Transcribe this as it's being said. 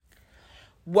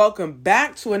Welcome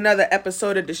back to another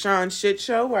episode of Deshaun Shit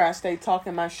Show, where I stay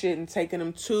talking my shit and taking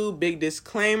them too. Big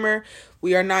disclaimer,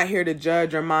 we are not here to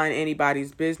judge or mind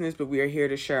anybody's business, but we are here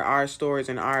to share our stories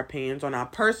and our opinions on our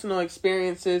personal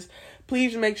experiences.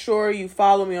 Please make sure you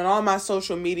follow me on all my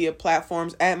social media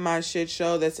platforms at My Shit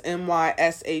Show. That's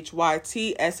MyShytShow,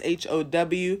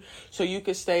 so you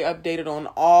can stay updated on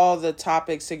all the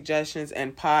topic suggestions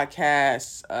and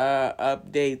podcast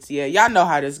updates. Yeah, y'all know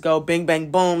how this go. Bing,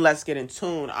 bang, boom. Let's get in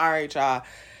tune. All right, y'all.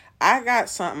 I got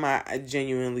something I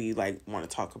genuinely want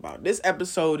to talk about. This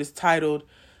episode is titled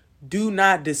 "Do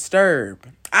Not Disturb."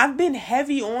 I've been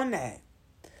heavy on that.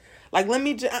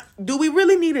 Do we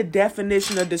really need a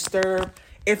definition of disturb?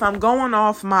 If I'm going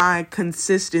off my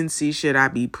consistency, should I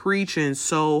be preaching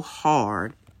so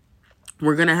hard?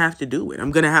 We're going to have to do it.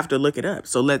 I'm going to have to look it up.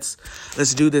 So let's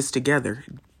do this together.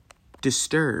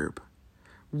 Disturb.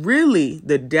 Really,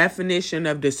 the definition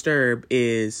of disturb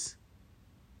is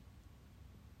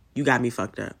you got me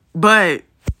fucked up. But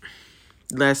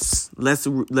let's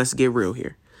get real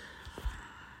here.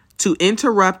 To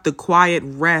interrupt the quiet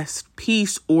rest,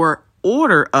 peace, or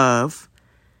order of,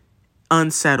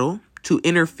 unsettle, to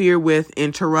interfere with,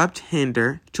 interrupt,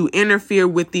 hinder, to interfere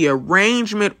with the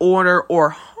arrangement, order,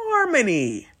 or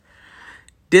harmony.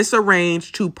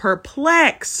 Disarrange, to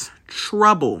perplex,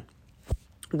 trouble.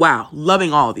 Wow,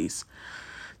 loving all these.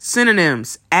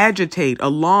 Synonyms: agitate,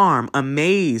 alarm,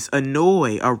 amaze,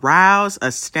 annoy, arouse,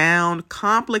 astound,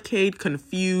 complicate,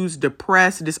 confuse,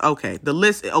 depress.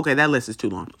 That list is too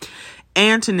long.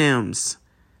 Antonyms: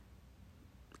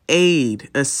 aid,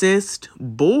 assist,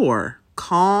 bore,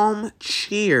 calm,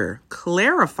 cheer,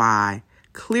 clarify,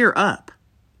 clear up.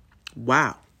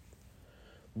 Wow.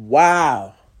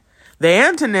 The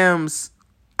antonyms,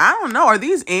 I don't know, are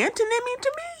these antonymy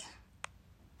to me?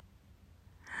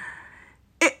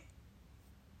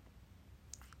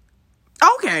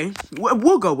 Okay,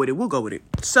 we'll go with it.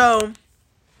 So,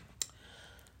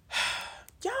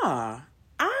 yeah,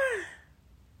 I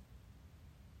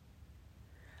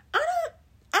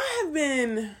have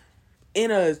been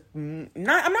in I'm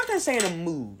not going to say in a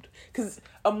mood, because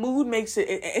a mood makes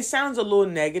it sounds a little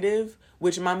negative,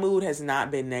 which my mood has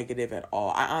not been negative at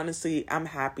all. I'm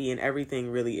happy and everything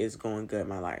really is going good in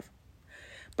my life.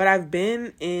 But I've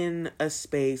been in a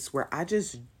space where I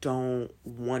just don't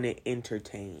want to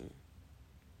entertain.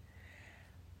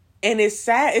 And it's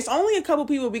sad. It's only a couple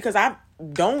people, because I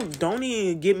don't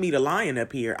even get me to lying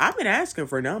up here. I've been asking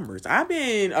for numbers. I've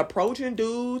been approaching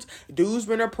dudes. Dudes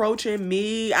been approaching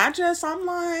me. I'm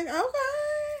like,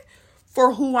 okay,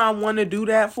 for who I want to do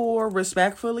that for,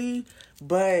 respectfully.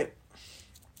 But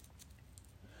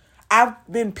I've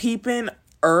been peeping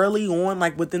early on,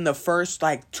 within the first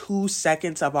 2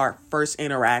 seconds of our first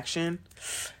interaction.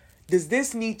 Does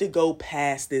this need to go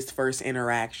past this first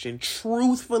interaction?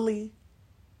 Truthfully,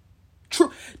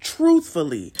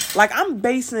 I'm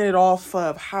basing it off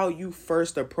of how you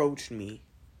first approached me.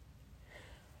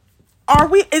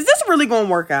 Is this really going to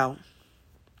work out?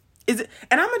 Is it?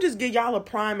 And I'm going to just give y'all a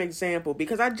prime example,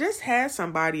 because I just had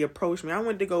somebody approach me. I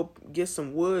went to go get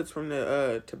some woods from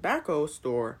the tobacco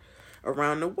store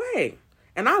around the way.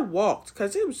 And I walked,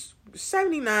 because it was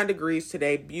 79 degrees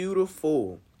today.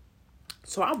 Beautiful.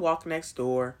 So I walked next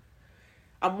door.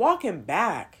 I'm walking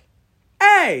back.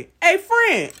 Hey,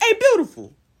 friend. Hey,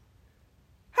 beautiful.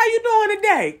 How you doing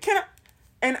today?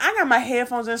 And I got my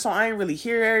headphones in, so I ain't really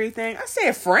hear everything. I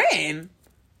said, friend.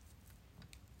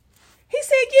 He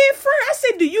said, yeah, friend. I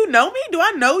said, do you know me? Do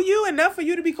I know you enough for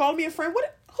you to be calling me a friend?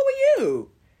 Who are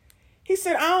you? He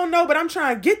said, I don't know, but I'm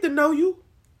trying to get to know you.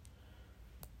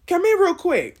 Come here real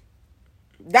quick.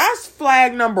 That's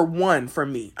flag number 1 for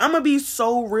me. I'm going to be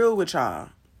so real with y'all.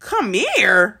 Come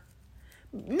here.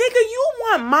 Nigga, you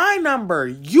want my number.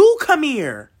 You come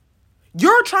here.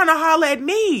 You're trying to holler at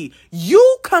me.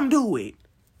 You come do it.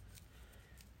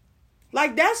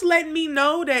 That's letting me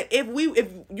know that if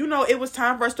it was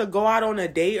time for us to go out on a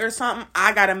date or something,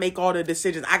 I got to make all the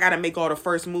decisions. I got to make all the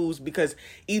first moves, because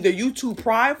either you too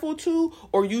prideful to,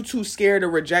 or you too scared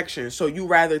of rejection. So you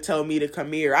rather tell me to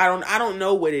come here. I don't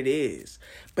know what it is,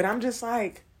 but I'm just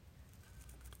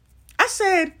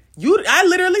I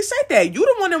literally said that. You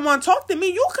the one that want to talk to me.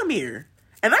 You come here.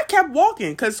 And I kept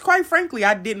walking, because quite frankly,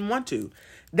 I didn't want to.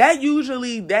 That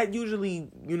usually,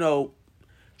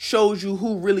 shows you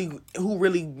who really,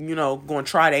 gonna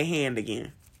try their hand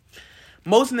again.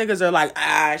 Most niggas are like,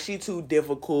 she too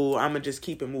difficult. I'ma just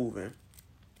keep it moving.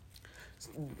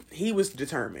 He was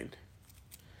determined.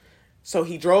 So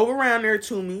he drove around there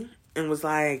to me and was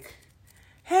like,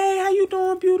 hey, how you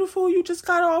doing, beautiful? You just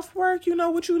got off work. You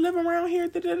know what, you live around here?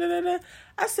 Da-da-da-da-da.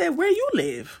 I said, where you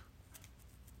live?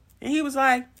 And he was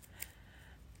like,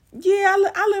 yeah,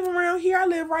 I live around here. I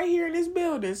live right here in this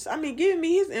building. So, I mean, giving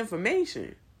me his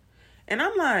information. And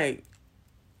I'm like,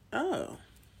 oh,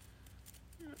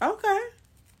 okay.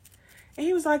 And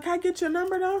he was like, can I get your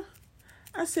number though?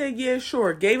 I said, yeah,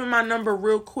 sure. Gave him my number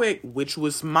real quick, which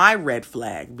was my red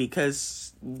flag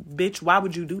because, bitch, why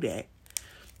would you do that?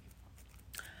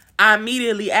 I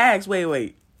immediately asked,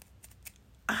 wait,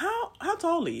 how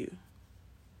tall are you?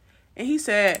 And he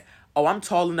said, oh, I'm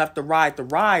tall enough to ride the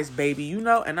rides, baby, you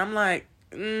know? And I'm like,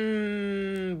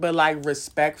 but like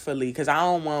respectfully, because I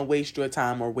don't want to waste your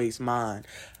time or waste mine.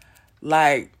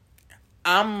 Like,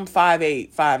 I'm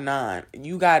 5'8", 5'9".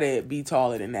 You got to be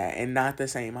taller than that and not the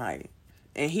same height.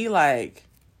 And he like,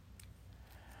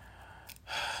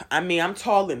 I mean, I'm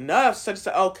tall enough. So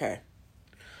okay.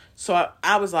 So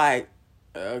I was like,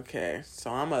 okay, so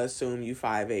I'm going to assume you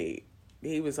 5'8".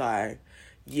 He was like,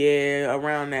 yeah,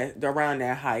 around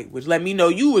that height, which let me know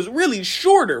you was really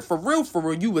shorter. For real,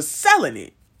 you was selling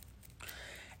it.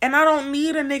 And I don't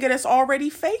need a nigga that's already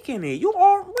faking it.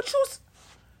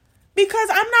 Because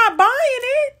I'm not buying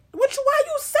it. Why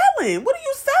you selling? What are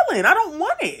you selling? I don't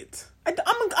want it. I'm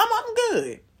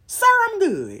good. Sir, I'm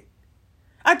good.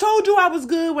 I told you I was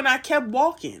good when I kept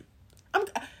walking.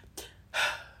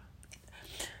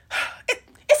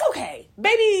 It's okay.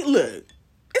 Baby, look.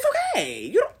 It's okay.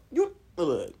 You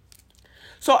look.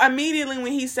 So immediately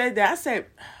when he said that, I said,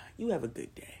 you have a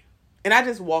good day. And I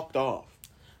just walked off.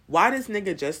 Why this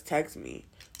nigga just text me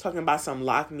talking about some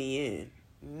lock me in?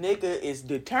 Nigga is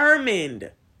determined.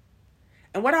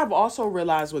 And what I've also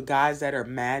realized with guys that are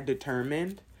mad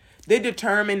determined, they're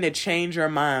determined to change your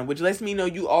mind, which lets me know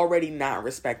you already not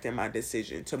respecting my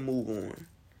decision to move on.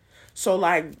 So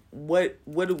like, what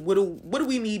do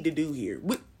we need to do here?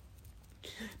 What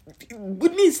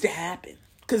needs to happen?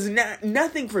 Because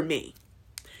nothing for me.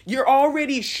 You're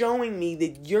already showing me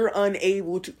that you're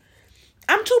unable to.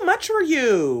 I'm too much for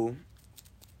you.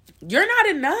 You're not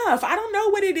enough. I don't know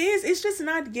what it is. It's just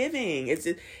not giving.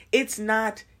 It's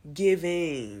not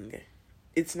giving.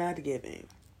 It's not giving.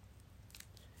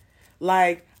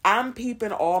 Like, I'm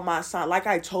peeping all my signs. Like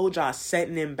I told y'all,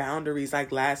 setting in boundaries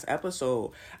like last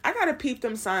episode. I gotta peep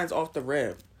them signs off the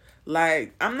rip.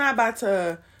 Like, I'm not about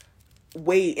to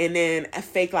wait and then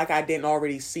fake like I didn't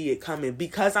already see it coming,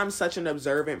 because I'm such an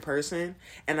observant person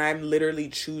and I'm literally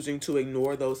choosing to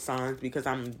ignore those signs because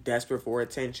I'm desperate for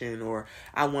attention, or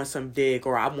I want some dick,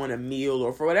 or I want a meal,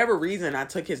 or for whatever reason I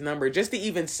took his number just to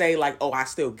even say like, oh, I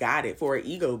still got it, for an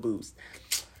ego boost.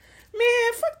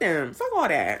 Man, fuck them. Fuck all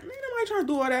that. Man, nobody trying to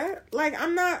do all that. Like,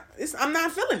 I'm not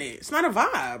feeling it. It's not a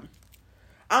vibe.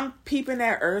 I'm peeping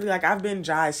that early. Like, I've been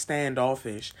Jai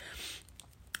standoffish.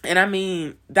 And I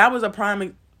mean, that was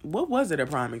what was it a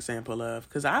prime example of?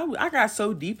 Because I got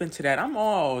so deep into that. I'm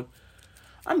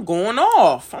going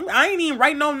off. I ain't even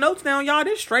writing no notes down, y'all.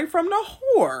 This straight from the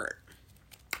heart.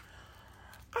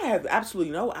 I have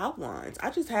absolutely no outlines. I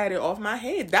just had it off my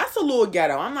head. That's a little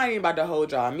ghetto. I'm not even about to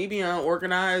hold y'all. Me being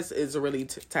unorganized is really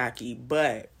tacky,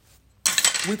 but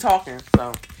we talking.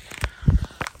 So,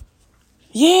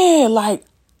 yeah, like,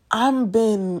 I've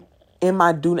been in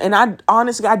my and I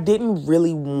honestly, I didn't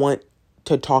really want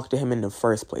to talk to him in the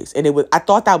first place. And I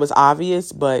thought that was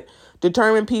obvious, but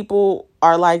determined people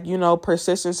are like,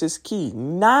 persistence is key.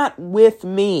 Not with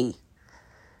me.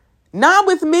 Not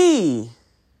with me.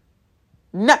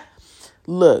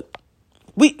 Look,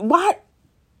 what?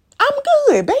 I'm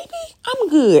good, baby. I'm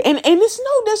good. And it's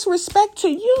no disrespect to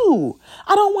you.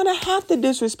 I don't want to have to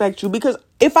disrespect you, because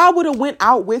if I would have went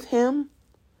out with him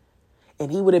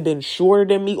and he would have been shorter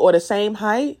than me or the same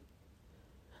height,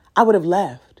 I would have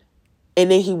left.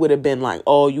 And then he would have been like,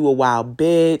 oh, you a wild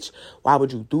bitch. Why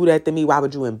would you do that to me? Why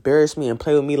would you embarrass me and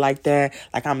play with me like that?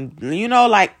 Like, I'm,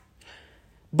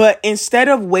 but instead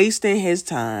of wasting his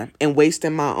time and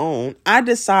wasting my own, I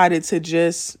decided to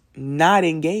just not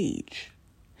engage.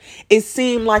 It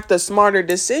seemed like the smarter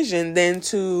decision than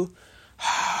to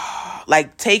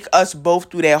like take us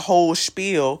both through that whole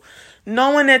spiel,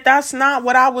 knowing that that's not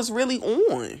what I was really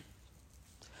on.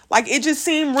 Like, it just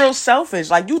seemed real selfish.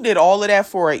 Like, you did all of that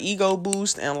for an ego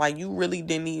boost, and like, you really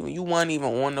you weren't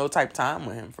even on no type time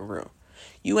with him for real.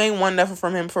 You ain't want nothing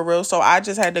from him for real. So I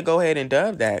just had to go ahead and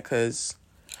dub that, because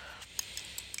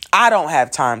I don't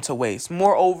have time to waste.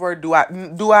 Moreover, do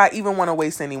I even want to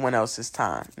waste anyone else's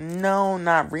time? No,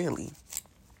 not really.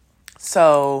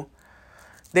 So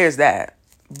there's that.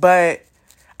 But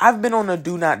I've been on a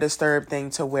do not disturb thing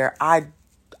to where I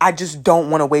just don't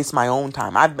want to waste my own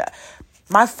time.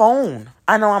 My phone,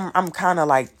 I know I'm kind of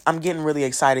like, I'm getting really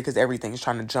excited because everything's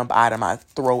trying to jump out of my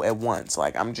throat at once.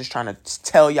 Like, I'm just trying to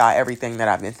tell y'all everything that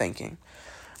I've been thinking.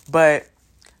 But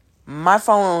my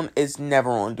phone is never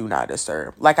on do not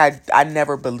disturb. Like, I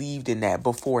never believed in that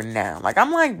before now. Like,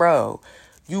 I'm like, bro,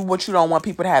 you don't want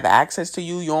people to have access to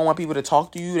you? You don't want people to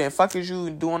talk to you? Then fuck is you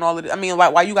doing all of this? I mean,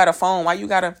 like, why you got a phone? Why you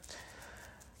got a...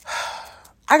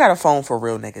 I got a phone for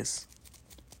real niggas.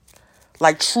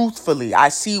 Like, truthfully, I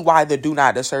see why the do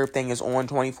not disturb thing is on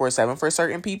 24/7 for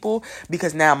certain people,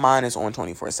 because now mine is on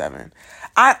 24/7.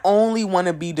 I only want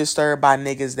to be disturbed by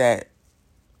niggas that,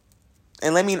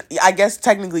 and I guess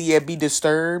technically, yeah, be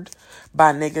disturbed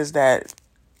by niggas that,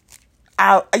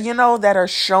 that are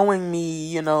showing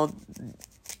me,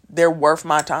 they're worth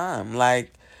my time.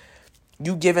 Like,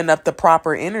 you giving up the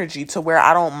proper energy to where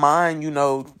I don't mind,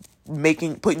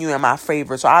 putting you in my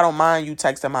favor. So I don't mind you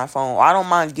texting my phone. I don't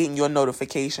mind getting your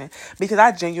notification because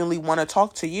I genuinely want to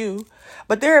talk to you.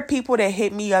 But there are people that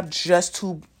hit me up just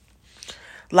to,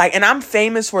 like, and I'm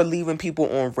famous for leaving people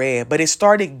on red, but it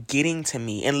started getting to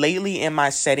me. And lately in my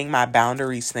setting my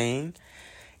boundaries thing,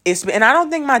 and I don't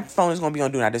think my phone is going to be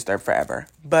on do not disturb forever,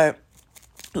 but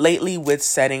lately with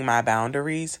setting my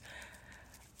boundaries,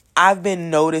 I've been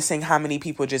noticing how many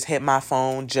people just hit my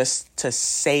phone just to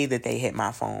say that they hit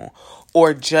my phone,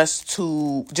 or just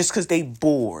because they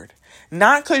bored.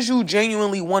 Not because you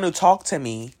genuinely want to talk to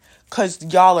me, because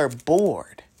y'all are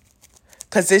bored.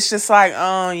 Because it's just like,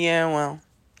 oh, yeah, well,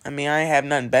 I ain't have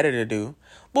nothing better to do.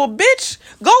 Well, bitch,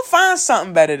 go find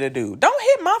something better to do. Don't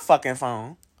hit my fucking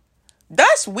phone.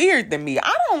 That's weird to me.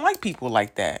 I don't like people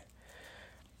like that.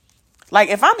 Like,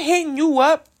 if I'm hitting you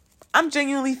up, I'm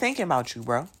genuinely thinking about you,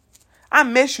 bro. I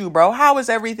miss you, bro. How is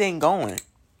everything going?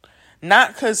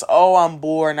 Not because, I'm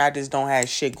bored and I just don't have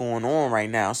shit going on right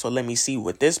now, so let me see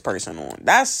what this person on.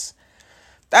 That's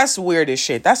weird as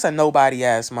shit. That's a nobody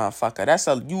ass motherfucker. That's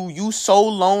you so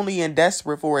lonely and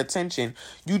desperate for attention.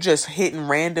 You just hitting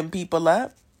random people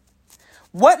up.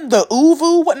 What the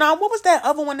Uvu? What was that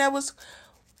other one that was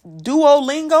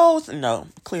Duolingos? No,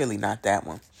 clearly not that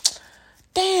one.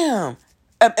 Damn.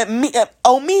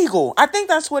 Omegle. I think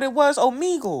that's what it was.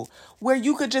 Omegle. Where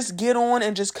you could just get on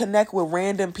and just connect with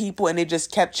random people and it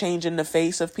just kept changing the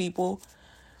face of people.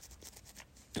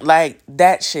 Like,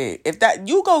 that shit.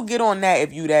 You go get on that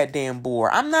if you that damn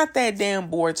bored. I'm not that damn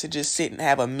bored to just sit and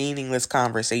have a meaningless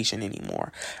conversation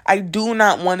anymore. I do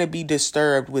not want to be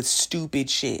disturbed with stupid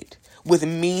shit. With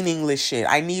meaningless shit.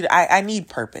 I need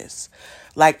purpose.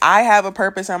 Like, I have a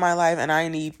purpose in my life and I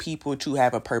need people to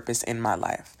have a purpose in my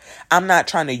life. I'm not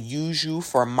trying to use you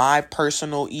for my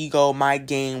personal ego, my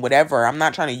gain, whatever. I'm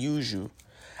not trying to use you.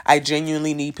 I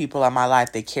genuinely need people in my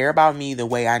life that care about me the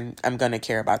way I'm going to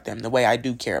care about them, the way I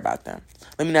do care about them.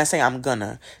 Let me not say I'm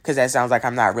gonna, because that sounds like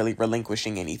I'm not really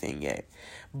relinquishing anything yet.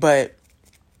 But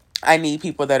I need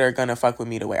people that are going to fuck with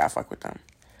me the way I fuck with them.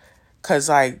 Because,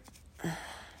 like,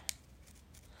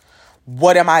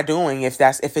 what am I doing if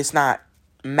it's not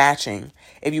matching?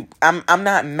 I'm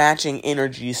not matching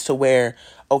energies to where,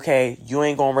 okay, you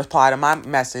ain't gonna reply to my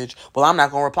message, well, I'm not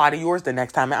gonna reply to yours the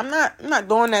next time. I'm not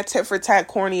doing that tit for tat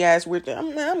corny ass weird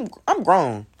thing. I'm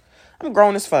grown. I'm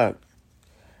grown as fuck.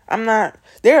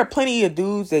 There are plenty of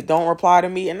dudes that don't reply to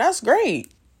me, and that's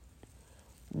great.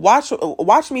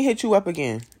 Watch me hit you up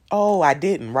again. Oh, I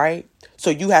didn't, right? So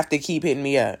you have to keep hitting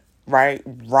me up, right?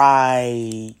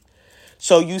 Right.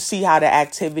 So you see how the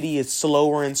activity is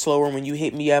slower and slower when you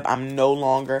hit me up. I'm no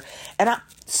longer. And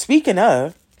speaking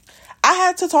of, I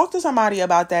had to talk to somebody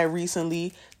about that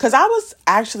recently because I was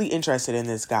actually interested in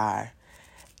this guy.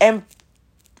 And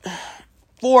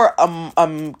for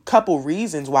a couple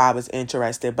reasons why I was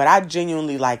interested, but I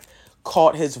genuinely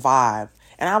caught his vibe.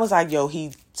 And I was like, yo,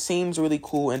 he seems really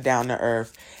cool and down to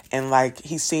earth. And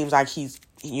he seems like he's,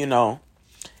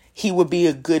 he would be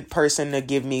a good person to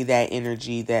give me that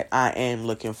energy that I am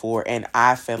looking for. And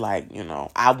I feel like,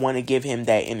 I want to give him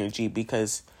that energy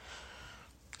because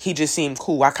he just seemed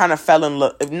cool. I kind of fell in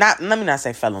love. Let me not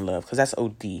say fell in love because that's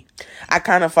OD. I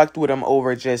kind of fucked with him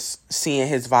over just seeing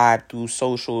his vibe through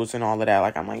socials and all of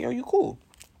that. I'm like, yo, you cool.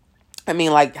 I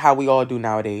mean, how we all do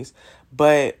nowadays.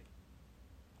 But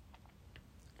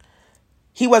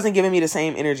he wasn't giving me the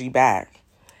same energy back.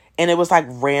 And it was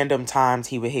random times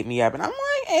he would hit me up. And I'm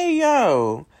like, hey,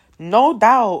 yo, no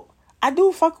doubt, I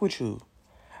do fuck with you.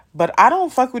 But I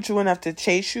don't fuck with you enough to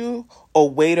chase you or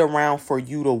wait around for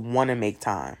you to want to make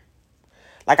time.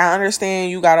 I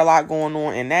understand you got a lot going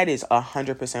on, and that is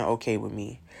 100% okay with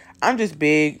me. I'm just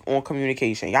big on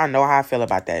communication. Y'all know how I feel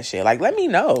about that shit. Let me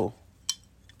know.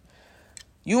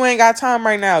 You ain't got time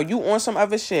right now. You on some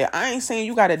other shit. I ain't saying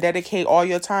you got to dedicate all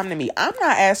your time to me. I'm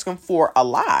not asking for a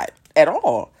lot at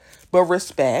all. But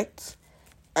respect,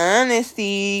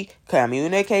 honesty,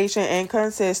 communication, and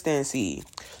consistency.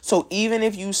 So even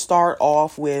if you start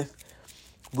off with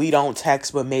We don't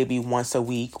text but maybe once a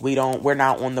week. We're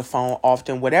not on the phone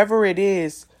often. Whatever it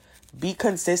is, be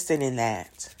consistent in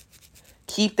that.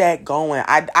 Keep that going.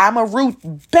 I'm a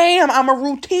routine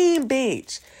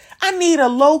bitch. I need a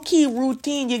low-key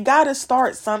routine. You gotta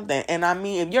start something. And I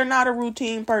mean, if you're not a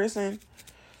routine person,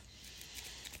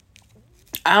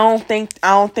 I don't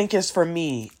think it's for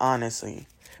me, honestly.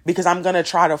 Because I'm gonna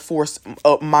try to force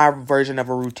my version of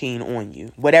a routine on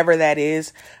you. Whatever that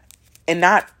is. And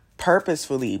not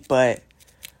purposefully, but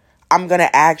I'm going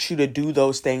to ask you to do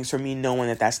those things for me, knowing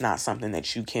that that's not something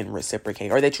that you can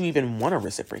reciprocate or that you even want to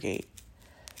reciprocate.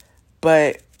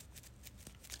 But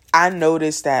I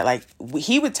noticed that, like,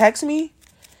 he would text me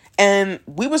and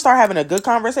we would start having a good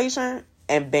conversation,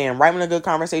 and bam, right when the good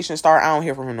conversation started, I don't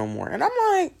hear from him no more. And I'm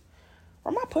like,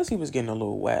 well, my pussy was getting a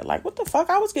little wet. Like, what the fuck?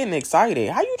 I was getting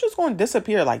excited. How you just going to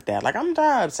disappear like that? Like, I'm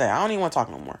tired of upset. I don't even want to talk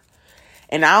no more.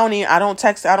 And I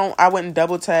wouldn't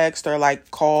double text or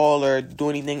like call or do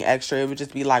anything extra. It would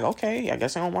just be like, okay, I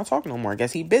guess I don't want to talk no more. I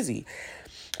guess he busy.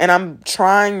 And I'm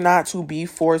trying not to be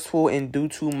forceful and do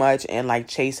too much and like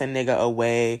chase a nigga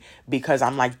away because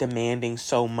I'm like demanding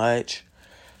so much.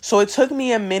 So it took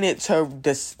me a minute to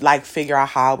just like figure out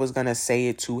how I was going to say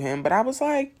it to him. But I was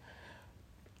like,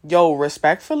 yo,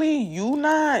 respectfully, you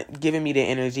not giving me the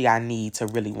energy I need to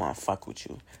really want to fuck with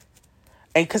you.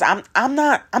 And cause I'm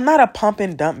not a pump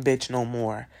and dump bitch no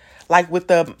more. Like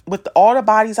with all the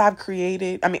bodies I've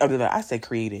created,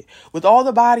 with all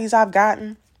the bodies I've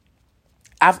gotten,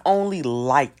 I've only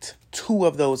liked 2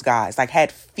 of those guys, like had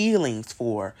feelings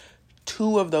for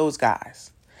 2 of those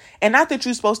guys. And not that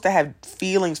you're supposed to have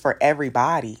feelings for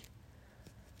everybody,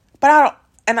 but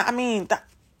y'all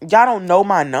don't know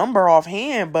my number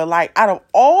offhand, but like out of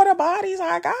all the bodies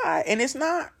I got, and it's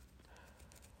not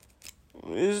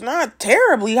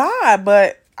terribly high,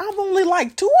 but I've only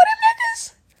like 2 of them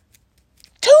niggas.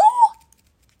 2?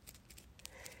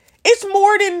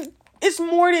 It's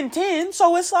more than 10.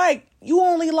 So it's like you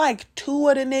only like 2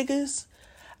 of the niggas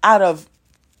out of,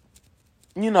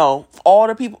 all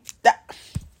the people.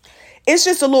 It's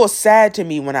just a little sad to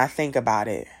me when I think about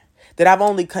it, that I've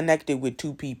only connected with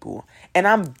 2 people. And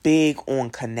I'm big on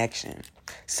connection.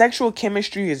 Sexual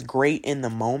chemistry is great in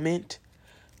the moment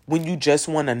when you just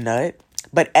want a nut.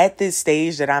 But at this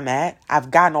stage that I'm at,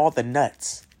 I've gotten all the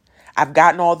nuts. I've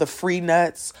gotten all the free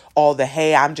nuts, all the,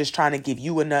 hey, I'm just trying to give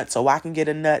you a nut so I can get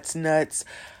a nuts.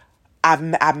 I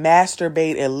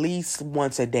masturbate at least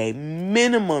once a day,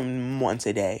 minimum once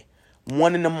a day.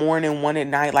 1 in the morning, 1 at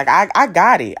night. Like, I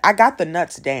got it. I got the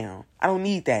nuts down. I don't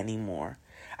need that anymore.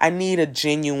 I need a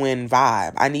genuine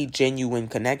vibe. I need genuine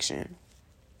connection.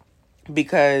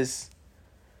 Because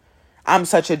I'm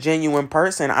such a genuine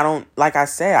person. Like I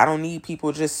said, I don't need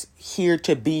people just here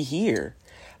to be here.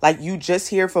 Like, you just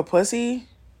here for pussy?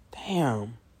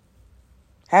 Damn.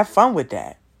 Have fun with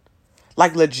that.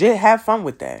 Like, legit have fun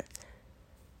with that.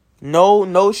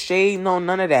 No shade, no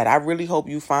none of that. I really hope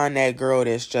you find that girl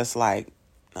that's just like,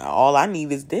 all I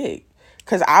need is dick.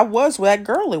 Because I was with that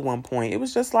girl at one point. It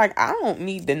was just like, I don't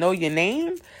need to know your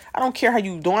name. I don't care how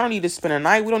you doing. I don't need to spend a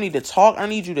night. We don't need to talk. I don't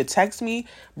need you to text me.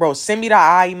 Bro, send me the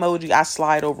eye emoji. I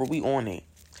slide over. We on it.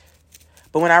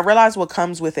 But when I realize what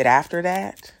comes with it after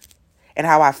that, and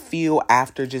how I feel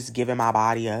after just giving my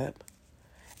body up,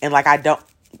 and like I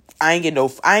ain't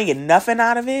get nothing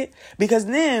out of it, because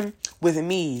then with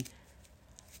me,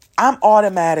 I'm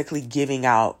automatically giving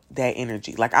out that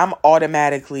energy. Like, I'm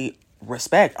automatically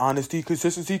respect, honesty,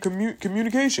 consistency,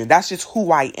 communication. That's just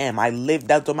who I am.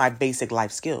 Those are my basic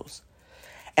life skills.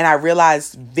 And I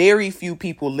realized very few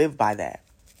people live by that.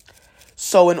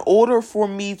 So in order for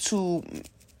me to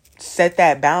set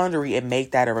that boundary and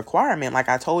make that a requirement, like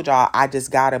I told y'all, I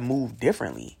just gotta move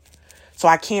differently. So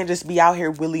I can't just be out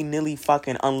here willy-nilly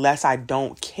fucking unless I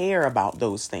don't care about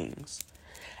those things.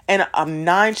 And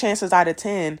 9 chances out of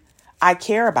 10, I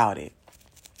care about it.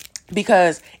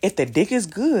 Because if the dick is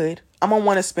good, I'm going to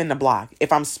want to spin the block.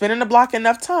 If I'm spinning the block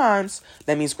enough times,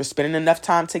 that means we're spending enough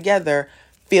time together.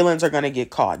 Feelings are going to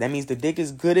get caught. That means the dick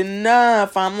is good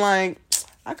enough. I'm like,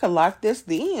 I could lock this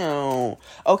down.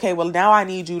 Okay, well, now I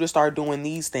need you to start doing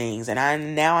these things.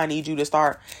 And now I need you to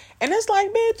start. And it's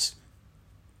like, bitch,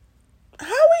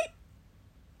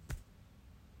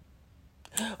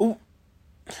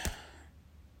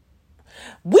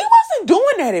 we wasn't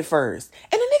doing that at first.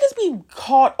 And the niggas be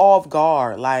caught off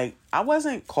guard. Like, I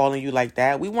wasn't calling you like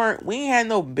that. We ain't had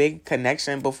no big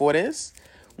connection before this.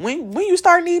 When you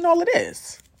start needing all of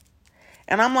this?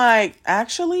 And I'm like,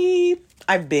 actually,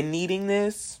 I've been needing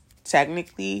this.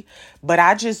 technically, but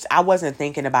I wasn't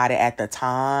thinking about it at the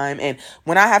time. And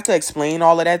when I have to explain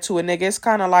all of that to a nigga, it's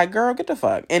kind of like, girl, get the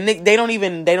fuck. And they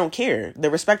don't care. The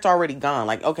respect already gone.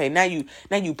 Like, okay, now you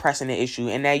pressing the issue,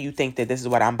 and now you think that this is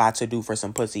what I'm about to do for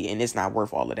some pussy, and it's not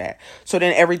worth all of that. So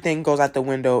then everything goes out the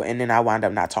window, and then I wind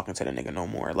up not talking to the nigga no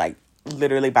more. Like,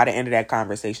 literally by the end of that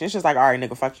conversation, it's just like, all right,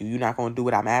 nigga, fuck you. You're not gonna do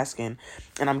what I'm asking,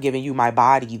 and I'm giving you my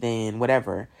body, then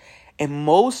whatever. And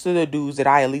most of the dudes that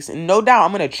I, at least, no doubt,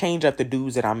 I'm gonna change up the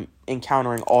dudes that I'm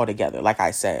encountering altogether, like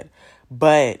I said.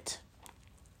 But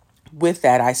with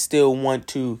that, I still want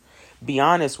to be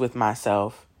honest with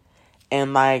myself,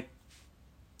 and like,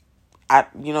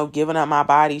 giving up my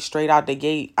body straight out the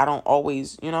gate, I don't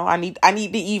always, I need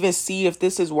to even see if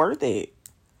this is worth it.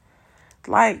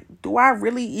 Like, do I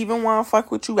really even want to fuck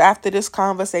with you after this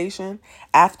conversation?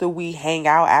 After we hang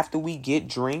out, after we get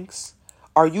drinks?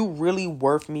 Are you really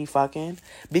worth me fucking?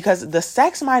 Because the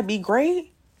sex might be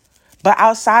great, but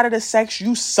outside of the sex,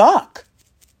 you suck.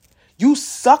 You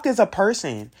suck as a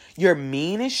person. You're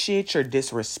mean as shit. You're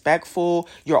disrespectful.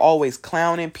 You're always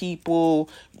clowning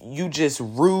people. You just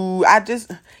rude.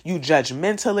 You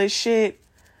judgmental as shit.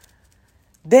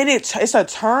 Then it's a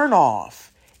turn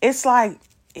off. It's like,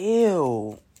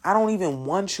 ew, I don't even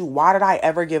want you. Why did I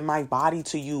ever give my body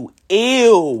to you?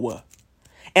 Ew.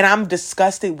 And I'm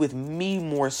disgusted with me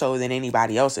more so than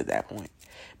anybody else at that point.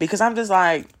 Because I'm just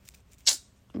like,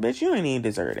 bitch, you ain't even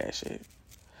deserve that shit.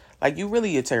 Like, you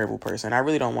really a terrible person. I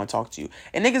really don't want to talk to you.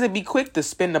 And niggas would be quick to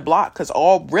spin the block because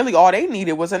all they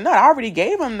needed was a nut. I already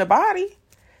gave them the body.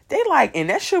 They like, and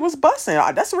that shit was busting.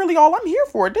 That's really all I'm here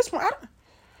for. This one.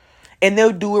 And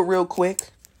they'll do it real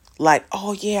quick. Like,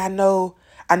 oh yeah, I know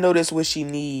this what she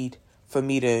need for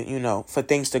me to, for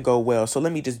things to go well. So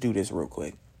let me just do this real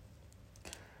quick.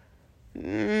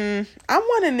 I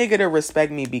want a nigga to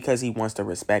respect me because he wants to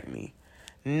respect me.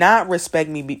 Not respect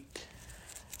me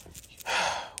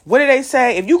What do they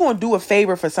say? If you're going to do a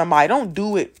favor for somebody, don't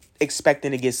do it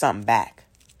expecting to get something back.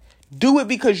 Do it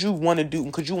because you want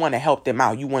to help them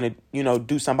out. You want to,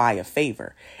 do somebody a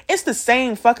favor. It's the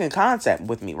same fucking concept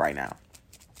with me right now.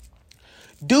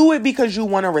 Do it because you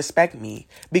want to respect me,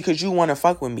 because you want to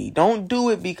fuck with me. Don't do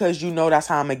it because you know that's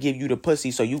how I'm going to give you the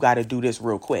pussy, so you got to do this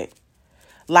real quick.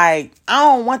 Like, I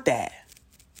don't want that.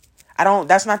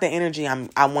 That's not the energy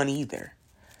I want either.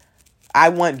 I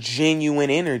want genuine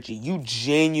energy. You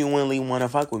genuinely want to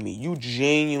fuck with me. You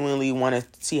genuinely want to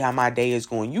see how my day is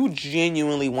going. You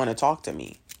genuinely want to talk to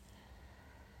me.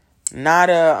 Not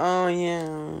oh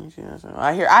yeah.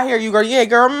 I hear you, girl. Yeah,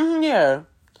 girl. Yeah.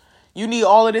 You need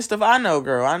all of this stuff. I know,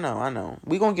 girl. I know.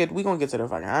 We gonna get to the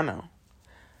fucking. I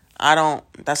know.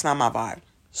 That's not my vibe.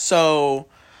 So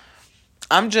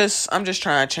I'm just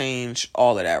trying to change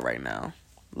all of that right now.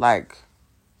 Like,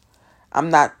 I'm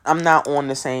not on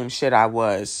the same shit I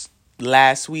was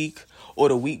last week or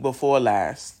the week before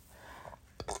last.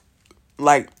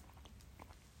 Like,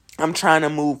 I'm trying to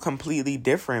move completely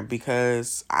different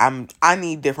because I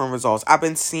need different results. I've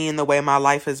been seeing the way my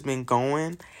life has been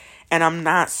going, and I'm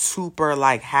not super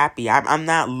like happy. I'm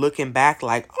not looking back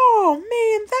like, oh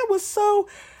man, that was so.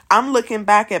 I'm looking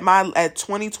back at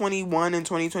 2021 and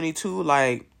 2022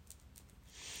 like,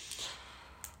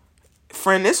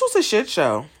 friend, this was a shit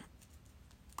show.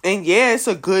 And yeah, it's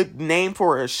a good name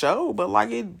for a show, but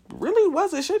like, it really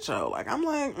was a shit show. Like, I'm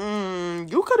like,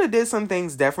 you could have did some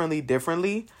things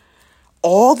differently.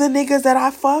 All the niggas that I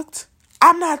fucked,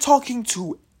 I'm not talking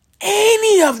to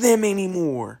any of them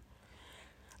anymore.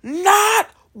 Not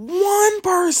one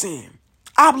person.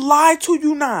 I've lied to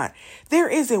you not. There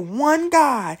isn't one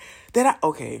guy that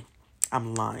okay,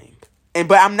 I'm lying.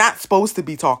 But I'm not supposed to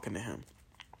be talking to him.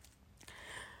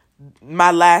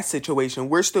 My last situation,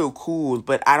 we're still cool,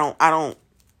 but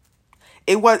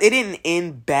it didn't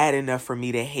end bad enough for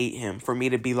me to hate him, for me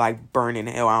to be like, burning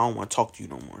hell, I don't want to talk to you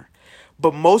no more.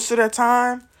 But most of the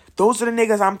time, those are the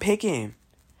niggas I'm picking.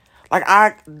 Like,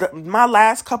 my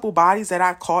last couple bodies that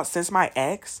I caught since my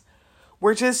ex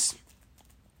were just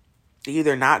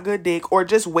either not good dick or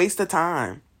just waste of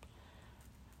time.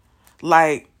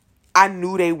 Like, I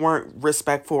knew they weren't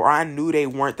respectful, or I knew they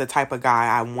weren't the type of guy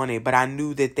I wanted, but I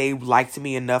knew that they liked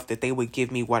me enough that they would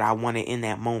give me what I wanted in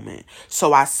that moment.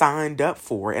 So I signed up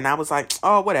for it, and I was like,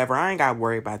 oh, whatever, I ain't got to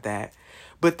worry about that.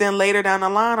 But then later down the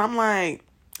line, I'm like,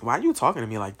 why you talking to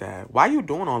me like that? Why you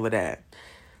doing all of that?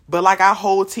 But like, our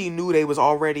whole team knew they was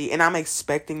already, and I'm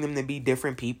expecting them to be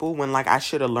different people when like I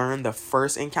should have learned the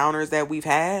first encounters that we've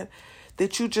had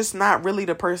that you just not really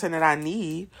the person that I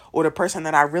need, or the person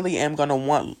that I really am going to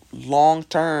want long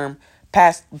term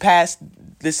past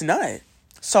this nut.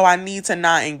 So I need to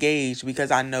not engage because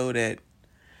I know that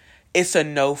it's a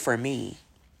no for me.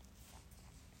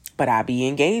 But I be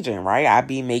engaging, right? I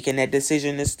be making that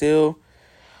decision to still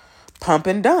pump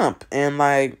and dump. And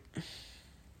like,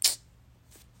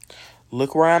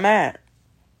 look where I'm at.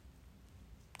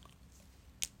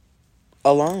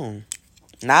 Alone.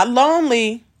 Not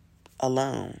lonely.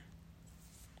 Alone.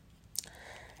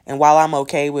 And while I'm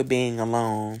okay with being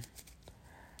alone,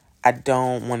 I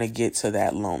don't want to get to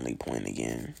that lonely point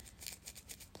again.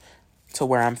 To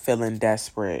where I'm feeling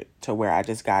desperate. To where I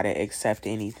just gotta accept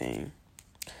anything.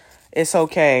 It's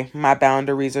okay. My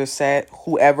boundaries are set.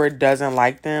 Whoever doesn't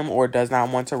like them or does not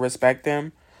want to respect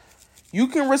them, you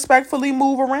can respectfully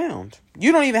move around.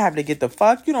 You don't even have to get the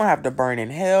fuck. You don't have to burn in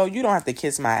hell. You don't have to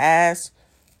kiss my ass.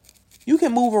 You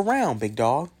can move around, big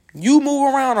dog. You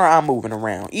move around or I'm moving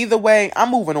around. Either way, I'm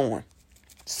moving on.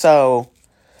 So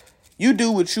you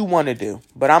do what you want to do.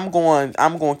 But I'm going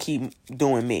to keep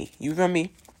doing me. You feel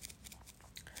me?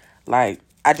 Like,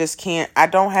 I just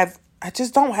don't have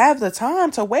the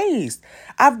time to waste.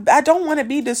 I don't want to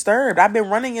be disturbed. I've been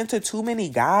running into too many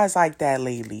guys like that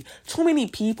lately. Too many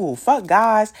people. Fuck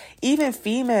guys. Even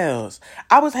females.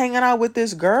 I was hanging out with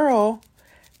this girl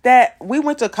that we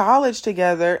went to college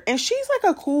together. And she's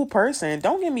like a cool person.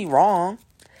 Don't get me wrong.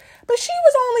 But she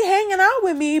was only hanging out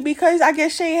with me because I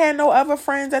guess she ain't had no other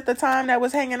friends at the time that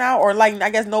was hanging out. Or like,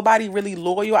 I guess nobody really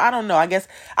loyal. I don't know. I guess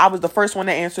I was the first one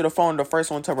to answer the phone. The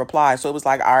first one to reply. So it was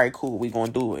like, all right, cool. We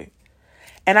gonna do it.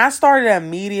 And I started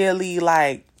immediately,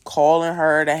 like, calling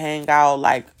her to hang out.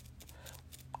 Like,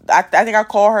 I think I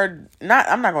call her, I'm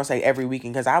not going to say every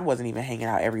weekend because I wasn't even hanging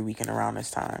out every weekend around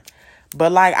this time.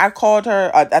 But, like, I called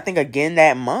her, I think, again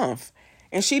that month.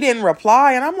 And she didn't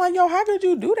reply. And I'm like, yo, how could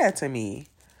you do that to me?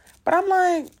 But I'm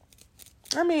like,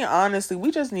 I mean, honestly,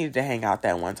 we just needed to hang out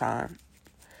that one time.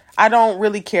 I don't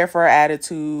really care for her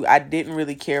attitude. I didn't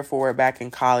really care for her back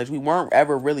in college. We weren't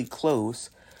ever really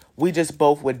close. We just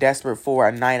both were desperate for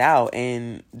a night out,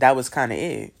 and that was kind of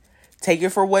it. Take it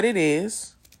for what it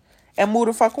is, and move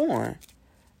the fuck on.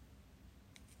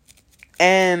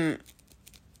 And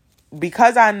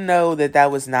because I know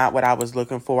that was not what I was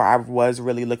looking for, I was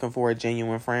really looking for a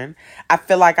genuine friend. I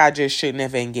feel like I just shouldn't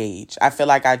have engaged. I feel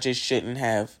like I just shouldn't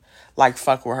have, like,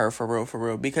 fuck with her for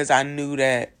real. Because I knew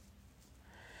that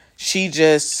she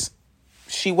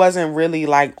wasn't really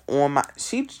like on my,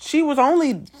 she was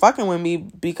only fucking with me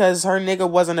because her nigga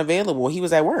wasn't available. He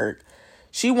was at work.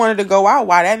 She wanted to go out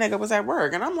while that nigga was at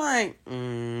work. And I'm like,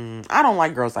 I don't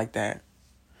like girls like that.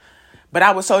 But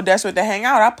I was so desperate to hang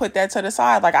out, I put that to the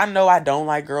side. Like, I know I don't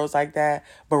like girls like that,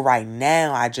 but right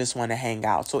now I just want to hang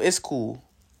out. So it's cool.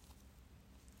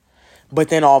 But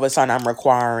then all of a sudden I'm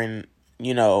requiring,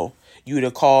 you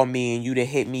to call me and you to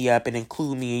hit me up and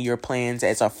include me in your plans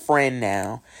as a friend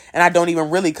now. And I don't even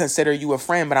really consider you a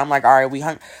friend, but I'm like, all right, we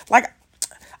hung. Like,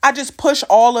 I just push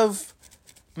all of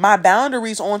my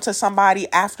boundaries onto somebody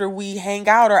after we hang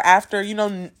out or after,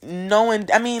 knowing,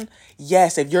 I mean,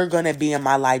 yes, if you're going to be in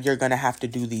my life, you're going to have to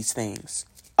do these things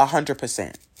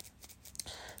 100%.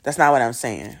 That's not what I'm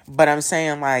saying. But I'm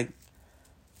saying, like,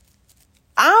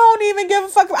 I don't even give a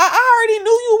fuck. I already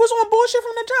knew you was on bullshit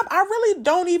from the jump. I really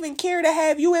don't even care to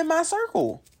have you in my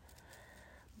circle.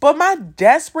 But my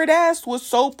desperate ass was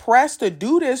so pressed to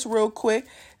do this real quick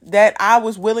that I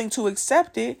was willing to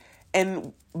accept it.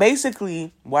 And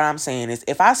basically what I'm saying is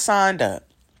if I signed up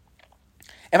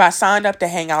to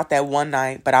hang out that one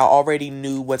night, but I already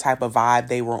knew what type of vibe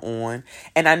they were on,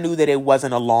 and I knew that it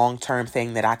wasn't a long-term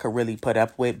thing that I could really put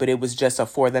up with, but it was just a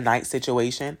for-the-night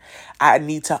situation, I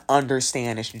need to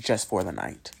understand it's just for the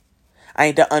night. I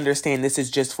need to understand this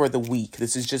is just for the week.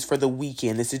 This is just for the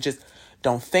weekend. This is just,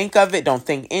 don't think of it. Don't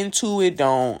think into it.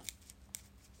 Don't,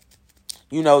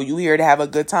 you here to have a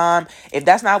good time. If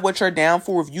that's not what you're down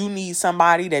for, if you need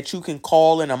somebody that you can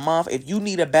call in a month, if you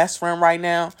need a best friend right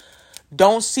now,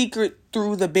 don't secret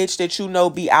through the bitch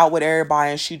that be out with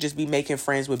everybody and she just be making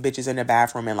friends with bitches in the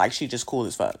bathroom and like she just cool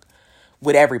as fuck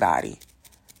with everybody.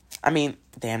 I mean,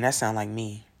 damn, that sound like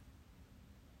me.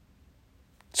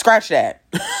 Scratch that.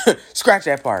 Scratch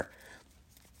that part.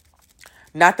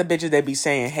 Not the bitches that be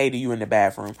saying hey to you in the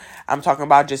bathroom. I'm talking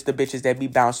about just the bitches that be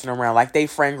bouncing around. Like, they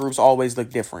friend groups always look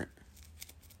different.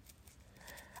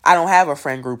 I don't have a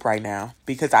friend group right now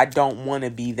because I don't want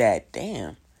to be that.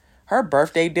 Damn. Her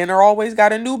birthday dinner always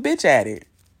got a new bitch at it.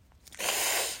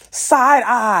 Side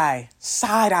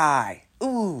eye.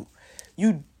 Ooh.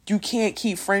 You can't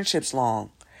keep friendships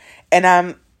long. And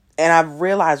I've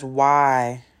realized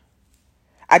why.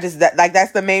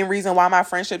 That's the main reason why my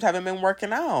friendships haven't been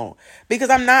working out. Because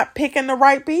I'm not picking the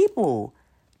right people.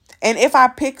 And if I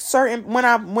pick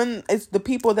when it's the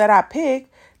people that I pick,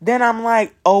 then I'm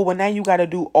like, oh, well, now you got to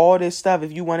do all this stuff.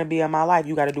 If you want to be in my life,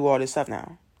 you got to do all this stuff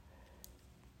now.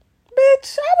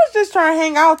 Bitch, I was was just trying to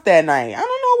hang out that night. I don't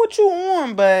know what you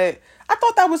on, but I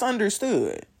thought that was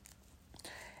understood.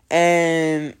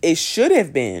 And it should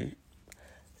have been.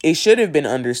 It should have been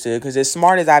understood, because as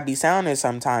smart as I be sounding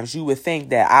sometimes, you would think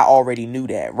that I already knew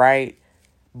that, right?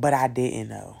 But I didn't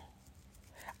know.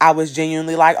 I was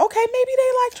genuinely like, okay, maybe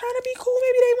they like trying to be cool.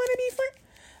 Maybe they want to be friends.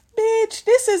 Bitch,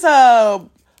 this is a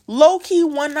low-key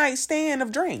one-night stand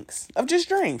of drinks. Of just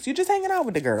drinks. You just hanging out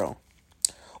with the girl.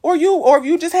 Or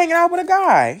you just hanging out with a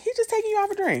guy. He just taking you out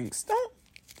for drinks. Don't.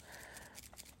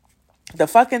 The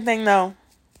fucking thing though.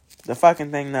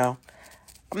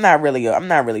 I'm not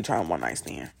really trying one night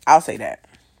stand. I'll say that.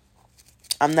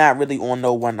 I'm not really on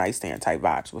no one night stand type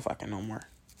vibes with fucking no more.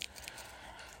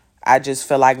 I just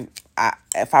feel like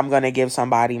if I'm going to give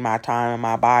somebody my time and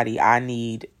my body, I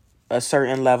need a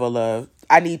certain level of,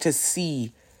 I need to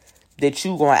see that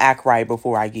you going to act right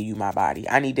before I give you my body.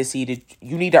 I need to see that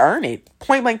you need to earn it.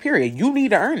 Point blank period. You need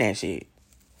to earn that shit.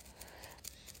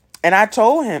 And I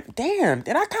told him, damn,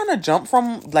 did I kind of jump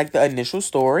from like the initial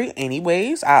story?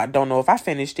 Anyways, I don't know if I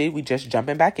finished it. We just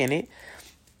jumping back in it.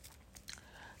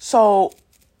 So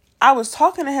I was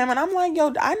talking to him and I'm like,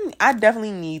 yo, I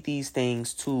definitely need these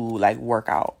things to like work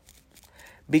out.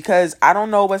 Because I don't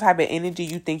know what type of energy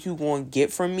you think you're going to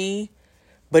get from me.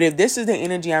 But if this is the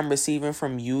energy I'm receiving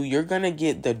from you, you're going to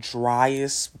get the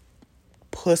driest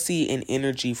pussy and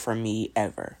energy from me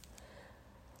ever.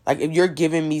 Like, if you're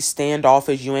giving me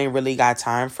standoffish, you ain't really got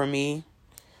time for me,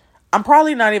 I'm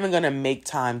probably not even going to make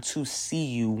time to see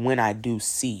you when I do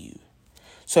see you.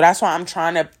 So that's why I'm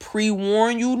trying to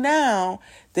pre-warn you now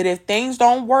that if things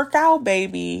don't work out,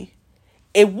 baby,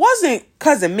 it wasn't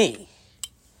because of me.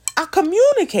 I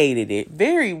communicated it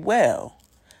very well.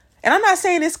 And I'm not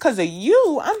saying it's because of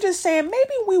you. I'm just saying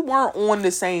maybe we weren't on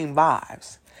the same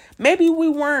vibes. Maybe we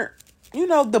weren't. We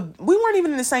weren't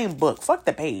even in the same book. Fuck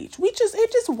the page.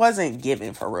 It just wasn't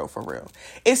given for real.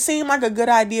 It seemed like a good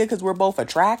idea because we're both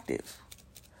attractive.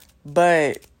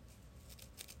 But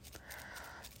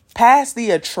past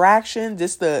the attraction,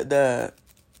 just the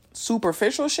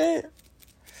superficial shit,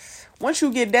 once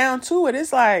you get down to it,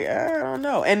 it's like, I don't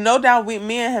know. And no doubt me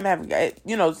and him have,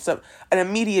 an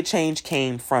immediate change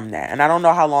came from that. And I don't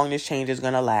know how long this change is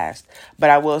going to last.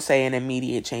 But I will say an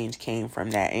immediate change came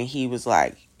from that. And he was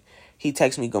like, he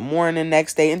texted me good morning the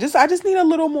next day. And I just need a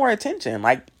little more attention.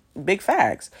 Like, big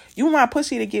facts. You want my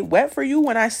pussy to get wet for you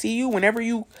when I see you, whenever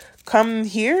you come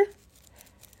here?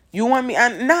 You want me? I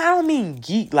don't mean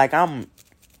geek. Like, I'm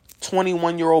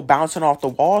 21-year-old bouncing off the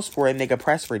walls for a nigga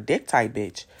press for dick type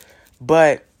bitch.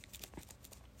 But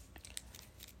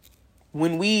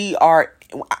when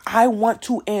I want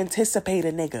to anticipate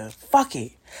a nigga. Fuck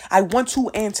it. I want to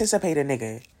anticipate a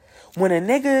nigga. When a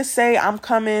nigga say I'm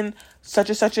coming such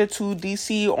and such to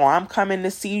DC, or I'm coming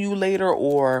to see you later,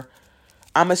 or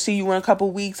I'm going to see you in a couple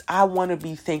weeks, I want to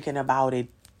be thinking about it,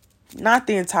 not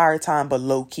the entire time, but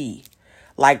low key.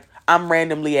 Like, I'm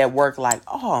randomly at work like,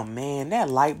 oh man, that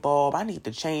light bulb, I need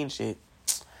to change it.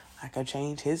 I could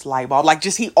change his light bulb. Like,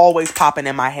 just he always popping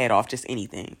in my head off just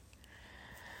anything.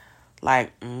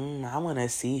 Like, I want to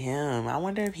see him. I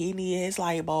wonder if he need his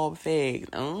light bulb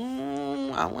fixed. I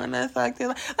want to fuck this.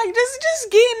 Like, just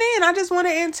getting in. I just want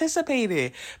to anticipate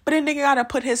it. But a nigga got to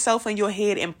put himself in your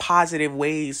head in positive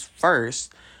ways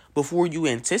first before you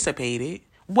anticipate it.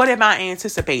 What am I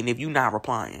anticipating if you not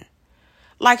replying?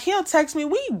 Like, he'll text me,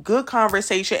 we good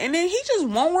conversation, and then he just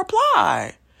won't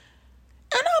reply.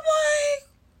 And I'm like,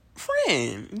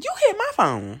 friend, you hit my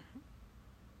phone.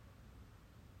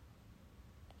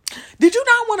 Did you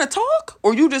not want to talk?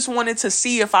 Or you just wanted to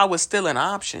see if I was still an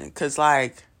option? Because,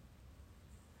 like,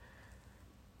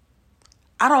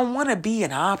 I don't want to be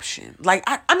an option. Like,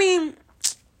 I mean,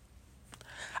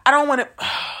 I don't want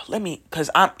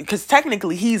to, because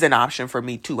technically he's an option for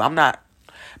me too. I'm not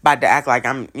about to act like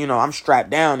I'm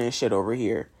strapped down and shit over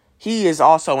here. He is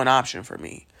also an option for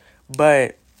me.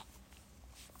 But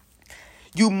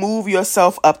you move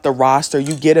yourself up the roster,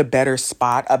 you get a better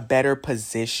spot, a better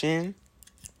position,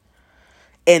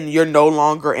 and you're no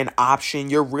longer an option.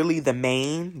 You're really the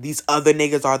main. These other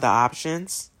niggas are the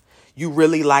options. You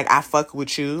really like, I fuck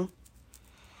with you,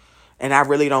 and I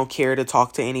really don't care to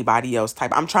talk to anybody else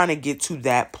type. I'm trying to get to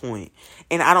that point.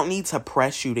 And I don't need to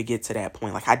press you to get to that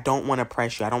point. Like, I don't want to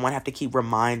press you. I don't want to have to keep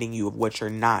reminding you of what you're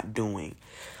not doing.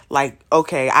 Like,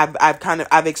 okay,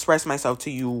 I've expressed myself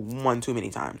to you one too many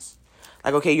times.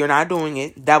 Like, okay, you're not doing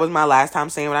it. That was my last time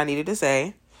saying what I needed to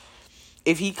say.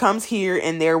 If he comes here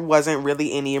and there wasn't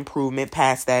really any improvement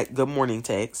past that good morning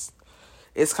text,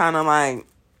 it's kind of like,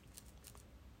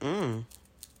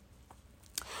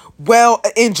 well,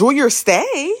 enjoy your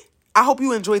stay. I hope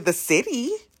you enjoyed the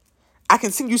city. I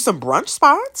can send you some brunch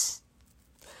spots.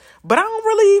 But I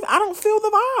don't feel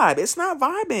the vibe. It's not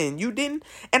vibing. You didn't,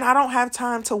 and I don't have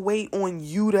time to wait on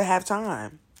you to have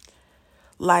time.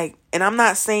 Like, and I'm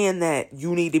not saying that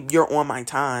you're on my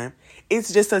time.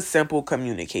 It's just a simple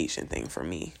communication thing for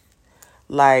me.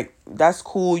 Like, that's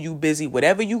cool. You busy.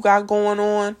 Whatever you got going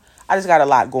on. I just got a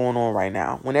lot going on right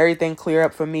now. When everything clear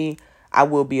up for me, I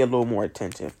will be a little more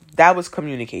attentive. That was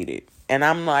communicated. And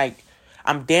I'm like,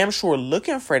 I'm damn sure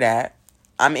looking for that.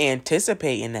 I'm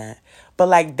anticipating that. But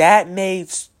like, that made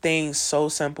things so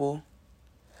simple.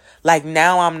 Like,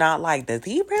 now I'm not like, does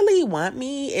he really want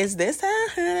me? Is this?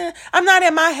 I'm not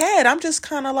in my head. I'm just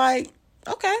kind of like,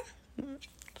 okay,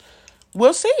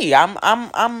 we'll see. I'm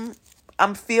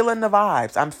feeling the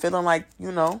vibes. I'm feeling like,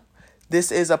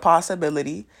 this is a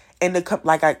possibility. And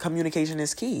communication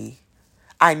is key.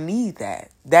 I need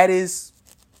that. That is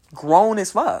grown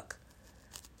as fuck.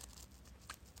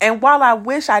 And while I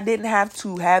wish I didn't have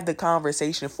to have the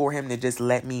conversation for him to just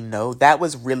let me know, that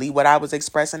was really what I was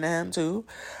expressing to him too.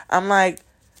 I'm like,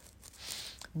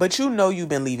 but you've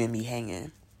been leaving me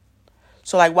hanging.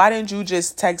 So like, why didn't you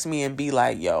just text me and be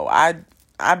like, yo,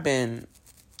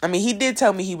 he did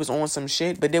tell me he was on some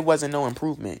shit, but there wasn't no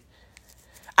improvement.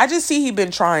 I just see he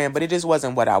been trying, but it just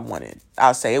wasn't what I wanted.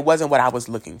 I'll say it wasn't what I was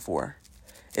looking for.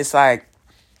 It's like,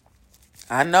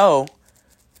 I know,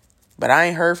 but I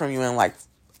ain't heard from you in like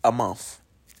a month.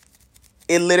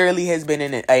 It literally has been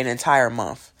an entire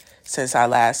month since I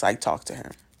last talked to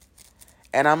him.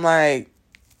 And I'm like,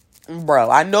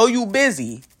 bro, I know you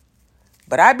busy,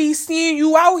 but I be seeing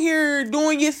you out here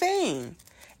doing your thing.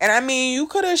 And you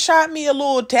could have shot me a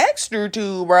little text or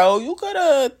two, bro. You could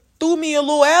have threw me a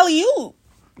little alley-oop.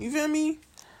 You feel me?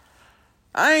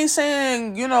 I ain't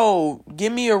saying,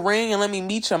 give me a ring and let me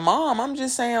meet your mom. I'm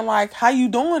just saying, like, how you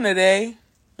doing today?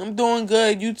 I'm doing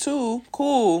good. You too.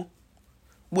 Cool.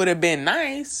 Would have been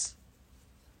nice.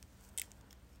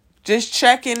 Just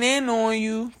checking in on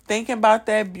you. Thinking about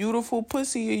that beautiful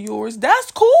pussy of yours.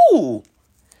 That's cool.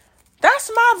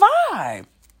 That's my vibe.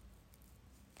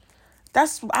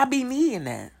 I be needing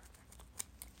that.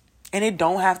 And it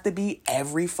don't have to be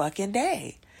every fucking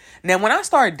day. Now, when I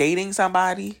start dating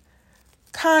somebody,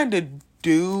 kind of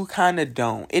do, kind of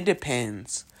don't. It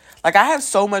depends. Like, I have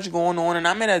so much going on and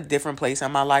I'm in a different place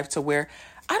in my life to where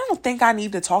I don't think I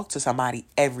need to talk to somebody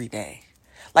every day.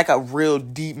 Like a real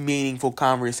deep, meaningful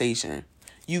conversation.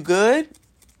 You good?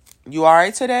 You all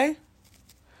right today?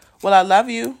 Well, I love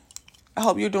you. I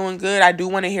hope you're doing good. I do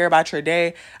want to hear about your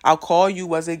day. I'll call you.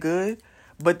 Was it good?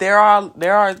 But there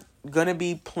are going to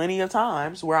be plenty of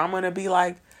times where I'm going to be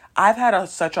like, I've had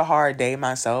such a hard day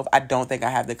myself. I don't think I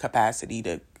have the capacity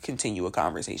to continue a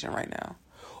conversation right now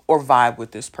or vibe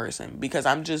with this person because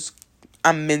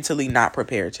I'm mentally not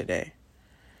prepared today.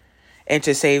 And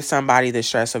to save somebody the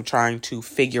stress of trying to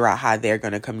figure out how they're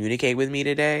going to communicate with me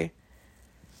today,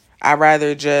 I'd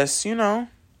rather just, I'm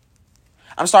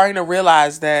starting to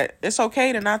realize that it's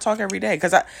okay to not talk every day.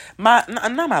 Because not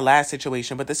my last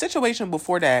situation, but the situation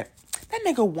before that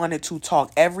nigga wanted to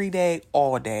talk every day,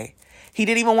 all day. He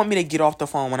didn't even want me to get off the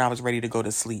phone when I was ready to go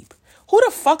to sleep. Who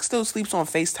the fuck still sleeps on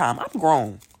FaceTime? I'm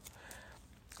grown.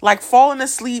 Like, falling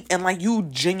asleep and, like, you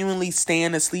genuinely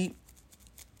staying asleep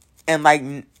and, like,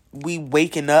 we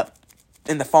waking up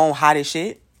and the phone hot as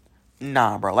shit?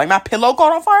 Nah, bro. Like, my pillow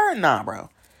caught on fire? Nah, bro.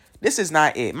 This is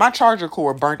not it. My charger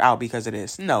cord burnt out because of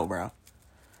this. No, bro.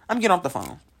 I'm getting off the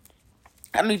phone.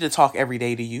 I don't need to talk every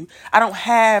day to you. I don't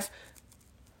have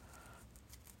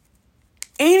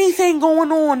anything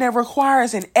going on that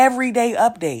requires an everyday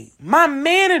update. My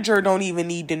manager don't even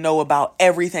need to know about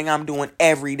everything I'm doing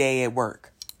every day at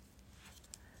work.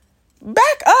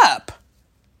 Back up.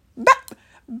 Back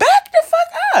the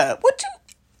fuck up. What you?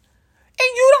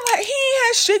 And he ain't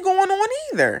had shit going on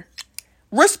either.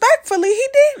 Respectfully, he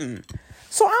didn't.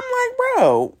 So I'm like,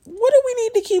 bro, what do we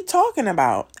need to keep talking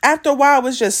about? After a while, it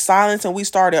was just silence and we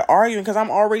started arguing because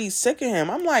I'm already sick of him.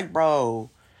 I'm like,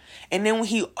 bro. And then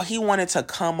he wanted to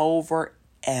come over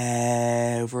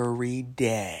every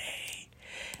day.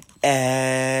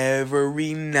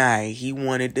 Every night. He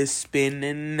wanted to spend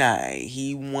the night.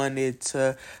 He wanted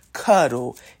to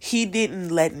cuddle. He didn't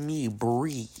let me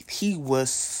breathe. He was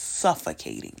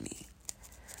suffocating me.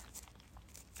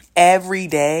 Every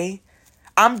day,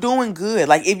 I'm doing good.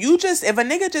 Like, if a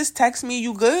nigga just texts me,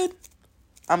 you good?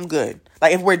 I'm good.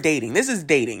 Like, if we're dating. This is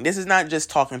dating. This is not just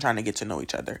talking, trying to get to know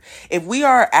each other. If we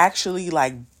are actually,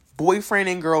 like, boyfriend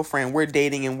and girlfriend, we're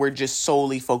dating and we're just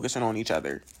solely focusing on each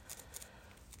other,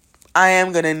 I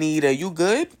am going to need a, you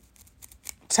good?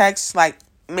 Text, like,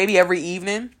 maybe every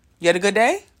evening. You had a good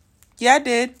day? Yeah, I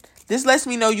did. This lets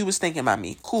me know you was thinking about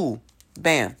me. Cool.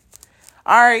 Bam.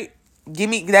 All right. Give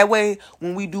me that way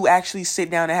when we do actually sit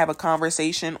down and have a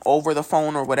conversation over the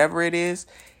phone or whatever it is,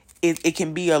 it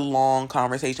can be a long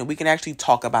conversation. We can actually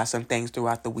talk about some things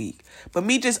throughout the week. But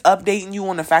me just updating you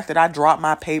on the fact that I dropped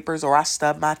my papers or I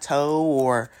stubbed my toe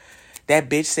or that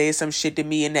bitch said some shit to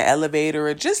me in the elevator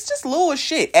or just little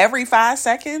shit every 5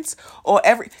 seconds or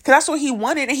because that's what he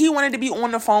wanted. And he wanted to be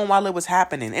on the phone while it was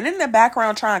happening. And in the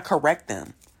background trying to correct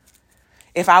them.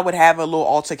 If I would have a little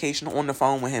altercation on the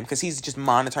phone with him because he's just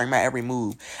monitoring my every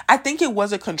move. I think it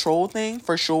was a control thing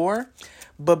for sure.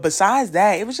 But besides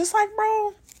that, it was just like,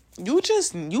 bro, you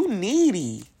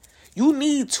needy. You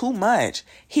need too much.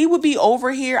 He would be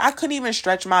over here. I couldn't even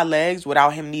stretch my legs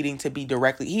without him needing to be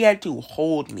directly. He had to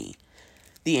hold me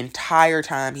the entire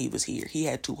time he was here. He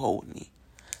had to hold me.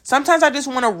 Sometimes I just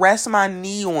want to rest my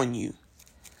knee on you.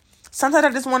 Sometimes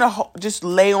I just want to just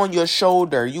lay on your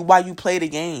shoulder while you play the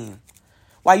game.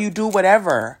 While you do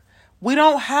whatever. We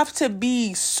don't have to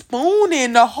be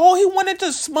spooning the whole. He wanted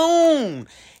to spoon.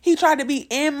 He tried to be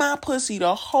in my pussy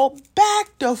the whole.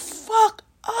 Back the fuck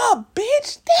up,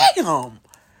 bitch. Damn.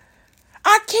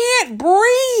 I can't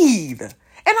breathe. And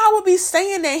I would be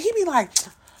saying that. He'd be like,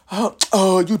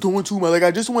 you doing too much. Like, I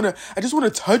just want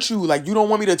to touch you. Like, you don't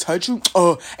want me to touch you?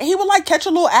 And he would like catch a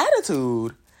little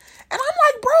attitude. And I'm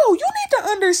like, bro, you need to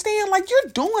understand, like, you're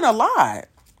doing a lot.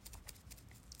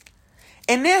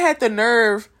 And then had the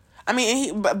nerve. I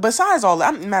mean, besides all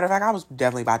that, matter of fact, I was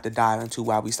definitely about to dive into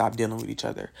why we stopped dealing with each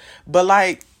other. But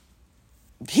like,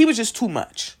 he was just too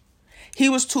much. He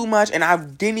was too much, and I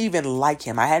didn't even like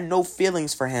him. I had no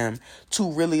feelings for him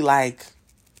to really like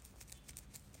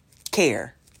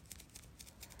care.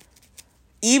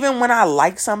 Even when I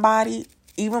liked somebody,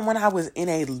 even when I was in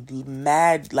a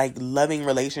mad, like, loving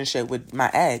relationship with my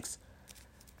ex,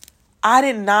 I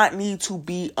did not need to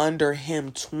be under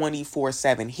him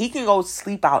 24/7. He can go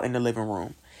sleep out in the living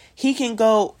room. He can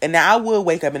go, and I would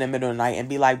wake up in the middle of the night and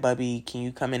be like, Bubby, can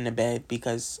you come in the bed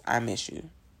because I miss you?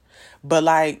 But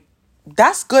like,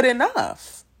 that's good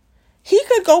enough. He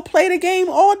could go play the game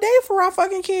all day for I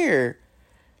fucking care.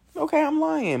 Okay, I'm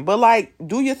lying. But like,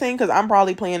 do your thing because I'm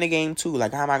probably playing the game too.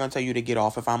 Like, how am I going to tell you to get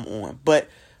off if I'm on? But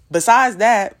besides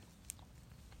that,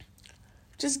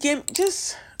 do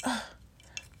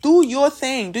your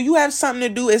thing. Do you have something to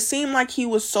do? It seemed like he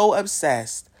was so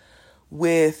obsessed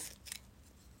with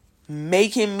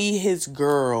making me his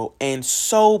girl. And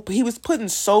so he was putting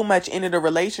so much into the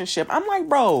relationship. I'm like,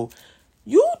 bro,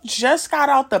 you just got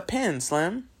out the pen,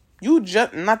 Slim.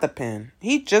 Not the pen.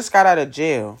 He just got out of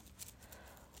jail.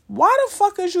 Why the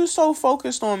fuck is you so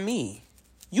focused on me?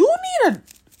 You need to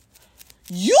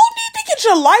get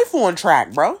your life on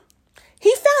track, bro.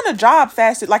 He found a job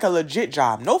fast, like a legit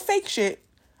job. No fake shit.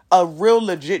 A real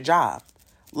legit job.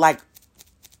 Like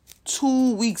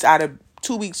 2 weeks out of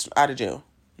jail.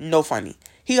 No funny.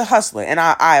 He a hustler. And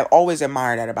I always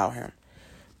admire that about him.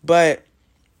 But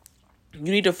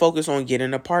you need to focus on getting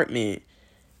an apartment.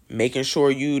 Making sure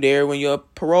you there when your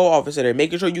parole officer there.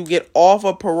 Making sure you get off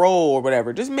of parole or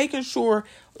whatever. Just making sure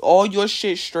all your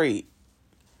shit straight.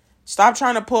 Stop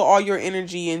trying to put all your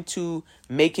energy into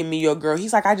making me your girl.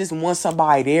 He's like, I just want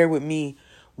somebody there with me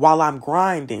while I'm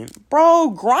grinding.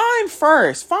 Bro, grind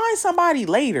first. Find somebody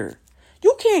later.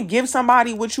 You can't give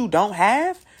somebody what you don't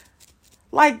have.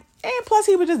 Like, and plus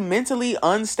he was just mentally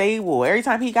unstable. Every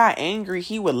time he got angry,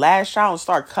 he would lash out and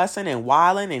start cussing and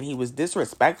wilding, and he was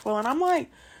disrespectful. And I'm like,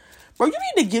 bro, you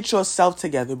need to get yourself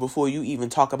together before you even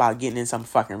talk about getting in some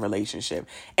fucking relationship.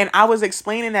 And I was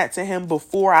explaining that to him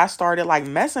before I started like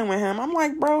messing with him. I'm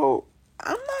like, bro,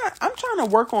 I'm trying to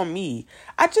work on me.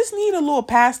 I just need a little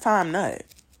pastime nut.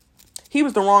 He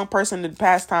was the wrong person to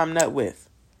pastime nut with.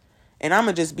 And I'm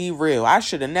going to just be real. I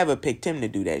should have never picked him to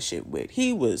do that shit with.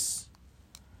 He was,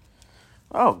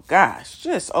 oh gosh,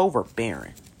 just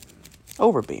overbearing.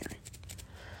 Overbearing.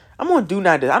 I'm going to do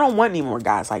not this. I don't want any more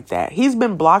guys like that. He's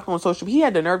been blocked on social. He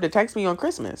had the nerve to text me on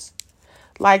Christmas.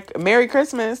 Like, Merry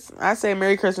Christmas. I say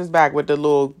Merry Christmas back with the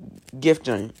little gift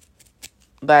joint.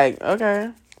 Like,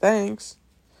 okay, thanks.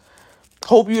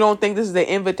 Hope you don't think this is an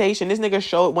invitation. This nigga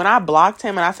showed, when I blocked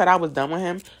him and I said I was done with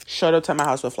him, showed up to my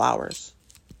house with flowers.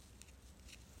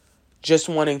 Just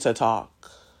wanting to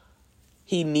talk.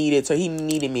 He needed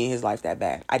me in his life that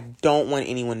bad. I don't want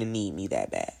anyone to need me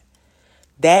that bad.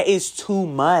 That is too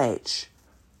much.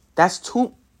 That's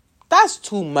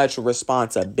too much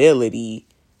responsibility.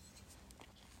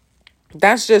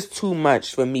 That's just too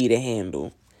much for me to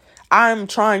handle. I'm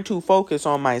trying to focus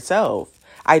on myself.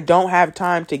 I don't have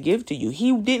time to give to you.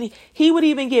 He would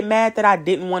even get mad that I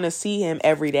didn't want to see him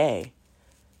every day.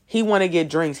 He want to get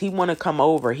drinks. He want to come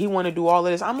over. He want to do all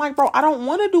of this. I'm like, bro, I don't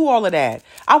want to do all of that.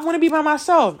 I want to be by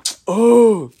myself.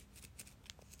 Oh.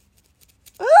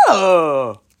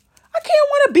 Ugh. I can't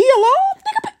want to be alone.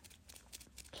 Nigga.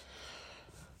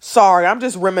 Sorry, I'm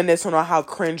just reminiscing on how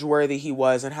cringeworthy he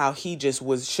was and how he just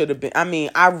should have been. I mean,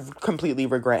 I completely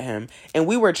regret him. And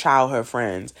we were childhood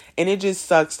friends. And it just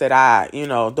sucks that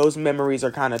those memories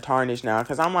are kind of tarnished now.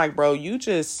 Because I'm like, bro,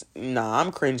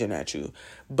 I'm cringing at you.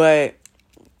 But,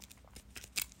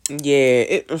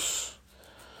 yeah,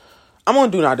 I'm on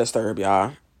Do Not Disturb,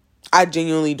 y'all. I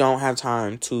genuinely don't have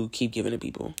time to keep giving to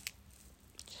people.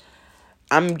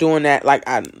 I'm doing that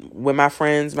with my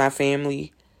friends, my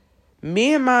family.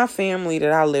 Me and my family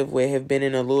that I live with have been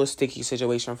in a little sticky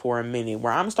situation for a minute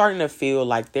where I'm starting to feel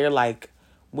like they're like,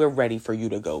 we're ready for you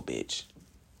to go, bitch.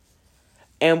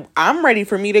 And I'm ready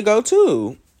for me to go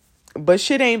too. But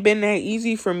shit ain't been that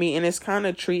easy for me, and it's kind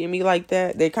of treating me like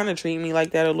that. They kind of treat me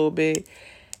like that a little bit.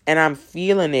 And I'm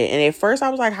feeling it. And at first I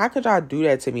was like, how could y'all do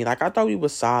that to me? Like, I thought we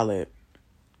was solid.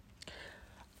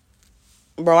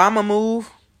 Bro, I'ma move.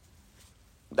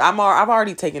 I've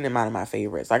already taken them out of my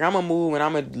favorites. Like, I'm going to move and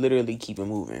I'm going to literally keep it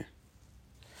moving.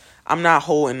 I'm not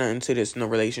holding nothing to this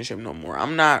relationship no more.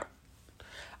 I'm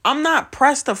not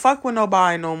pressed to fuck with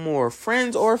nobody no more.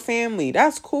 Friends or family.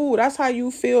 That's cool. That's how you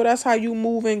feel. That's how you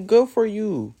moving. Good for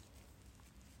you.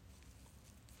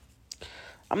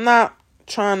 I'm not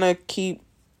trying to keep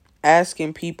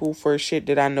asking people for shit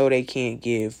that I know they can't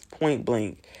give. Point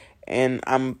blank. And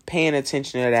I'm paying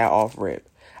attention to that off rip.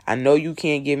 I know you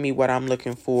can't give me what I'm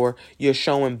looking for. You're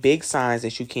showing big signs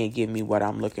that you can't give me what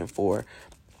I'm looking for.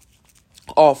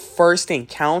 Off first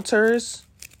encounters,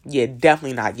 yeah,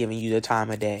 definitely not giving you the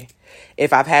time of day.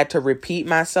 If I've had to repeat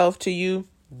myself to you,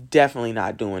 definitely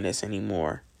not doing this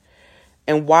anymore.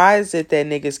 And why is it that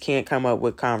niggas can't come up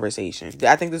with conversation?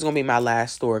 I think this is going to be my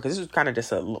last story because this is kind of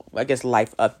just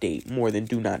life update more than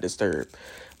Do Not Disturb.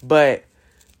 But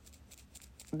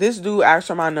this dude asked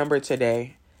for my number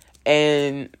today.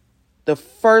 And the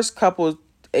first couple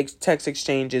text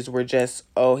exchanges were just,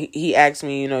 he asked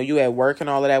me, you at work and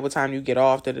all of that. What time you get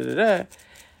off? Da, da, da, da.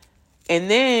 And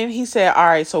then he said, all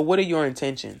right, so what are your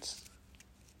intentions?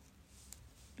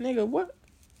 Nigga, what?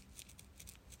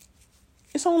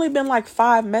 It's only been like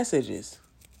 5 messages.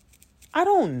 I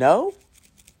don't know.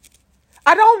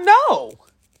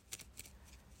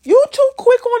 You too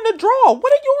quick on the draw.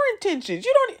 What are your intentions?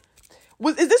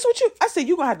 Is this what I said,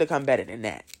 you're going to have to come better than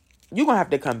that. You're going to have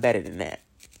to come better than that.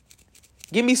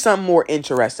 Give me something more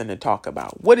interesting to talk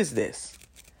about. What is this?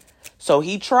 So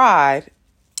he tried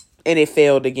and it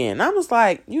failed again. I was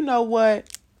like, you know what?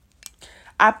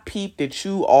 I peeped that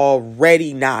you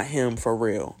already not him for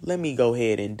real. Let me go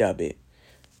ahead and dub it.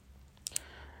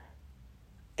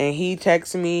 And he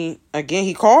texted me again.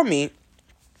 He called me.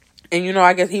 And,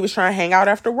 I guess he was trying to hang out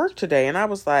after work today. And I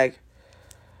was like,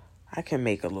 I can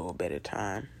make a little bit of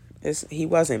time. He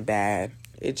wasn't bad.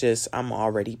 It just, I'm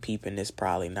already peeping this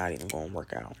probably not even going to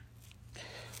work out.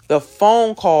 The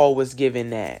phone call was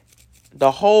giving that. The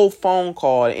whole phone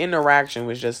call, the interaction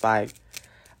was just like,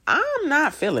 I'm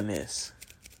not feeling this.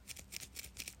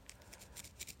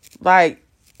 Like,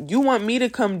 you want me to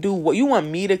come do what? You want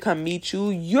me to come meet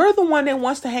you? You're the one that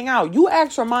wants to hang out. You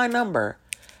asked for my number.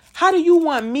 How do you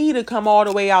want me to come all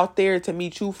the way out there to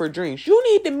meet you for drinks? You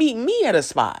need to meet me at a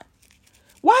spot.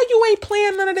 Why you ain't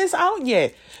playing none of this out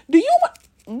yet?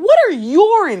 What are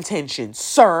your intentions,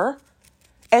 sir?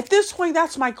 At this point,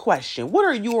 that's my question. What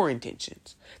are your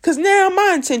intentions? Because now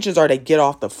my intentions are to get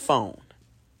off the phone.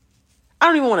 I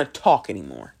don't even want to talk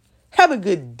anymore. Have a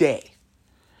good day.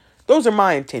 Those are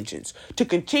my intentions. To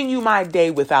continue my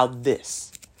day without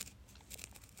this.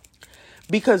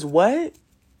 Because what?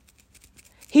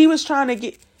 He was trying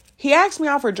to he asked me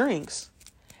out for drinks.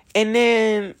 And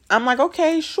then I'm like,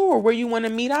 okay, sure. Where you want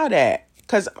to meet out at?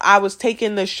 Because I was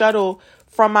taking the shuttle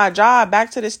from my job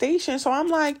back to the station. So I'm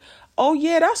like, oh,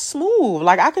 yeah, that's smooth.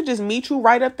 Like, I could just meet you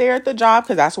right up there at the job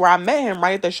because that's where I met him,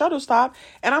 right at the shuttle stop.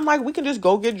 And I'm like, we can just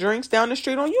go get drinks down the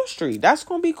street on U Street. That's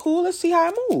going to be cool. Let's see how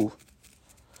I move.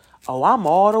 Oh, I'm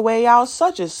all the way out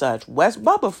such and such. West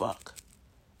Bubblefuck.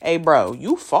 Hey, bro,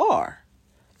 you far.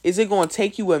 Is it going to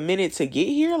take you a minute to get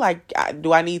here? Like,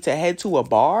 do I need to head to a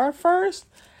bar first?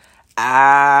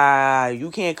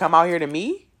 You can't come out here to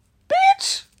me?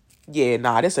 Bitch. Yeah,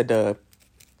 nah, this a dub.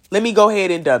 Let me go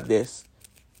ahead and dub this.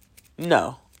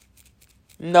 No,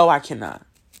 I cannot.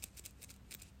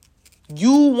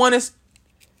 You just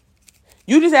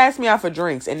asked me out for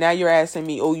drinks and now you're asking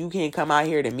me, oh, you can't come out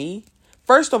here to me?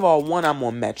 First of all, 1, I'm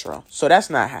on Metro, so that's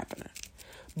not happening.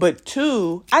 But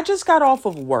 2, I just got off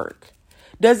of work.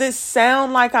 Does it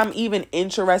sound like I'm even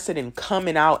interested in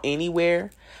coming out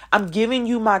anywhere? I'm giving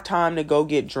you my time to go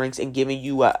get drinks and giving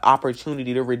you an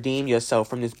opportunity to redeem yourself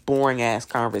from this boring ass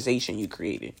conversation you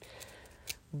created.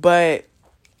 But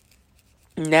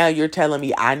Now you're telling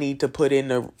me I need to put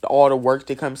in all the work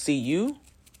to come see you?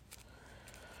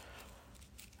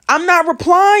 I'm not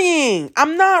replying.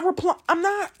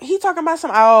 He talking about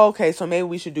some, oh, okay, so maybe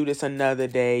we should do this another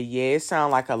day. Yeah, it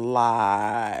sounds like a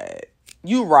lot.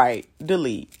 You right.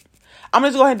 Delete. I'm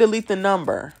going to go ahead and delete the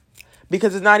number.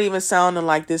 Because it's not even sounding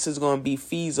like this is going to be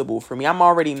feasible for me. I'm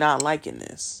already not liking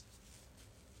this.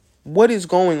 What is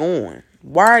going on?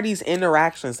 Why are these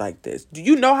interactions like this? Do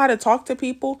you know how to talk to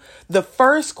people? The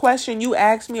first question you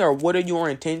asked me are, what are your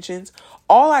intentions?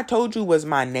 All I told you was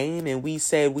my name, and we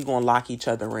said we're going to lock each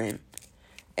other in.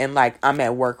 And like, I'm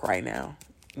at work right now.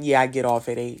 Yeah, I get off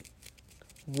at 8.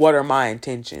 What are my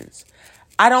intentions?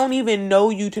 I don't even know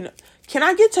you to... Can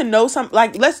I get to know some...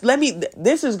 Like, this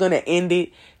is going to end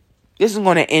it. This is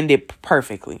going to end it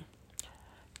perfectly.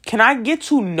 Can I get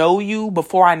to know you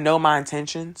before I know my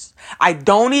intentions? I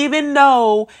don't even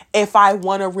know if I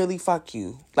want to really fuck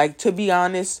you. Like, to be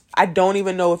honest, I don't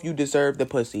even know if you deserve the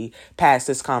pussy past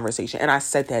this conversation. And I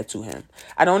said that to him.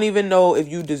 I don't even know if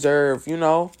you deserve,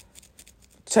 to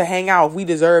hang out, if we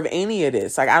deserve any of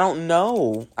this. Like, I don't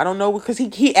know. I don't know, because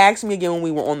he asked me again when we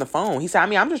were on the phone. He said,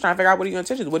 I'm just trying to figure out what are your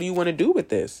intentions. What do you want to do with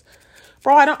this?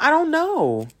 Bro, I don't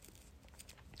know.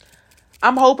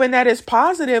 I'm hoping that it's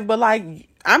positive, but I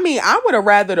would have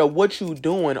rather the what you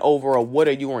doing over a what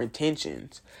are your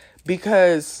intentions,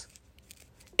 because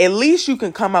at least you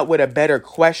can come up with a better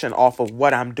question off of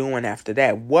what I'm doing after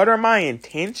that. What are my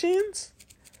intentions?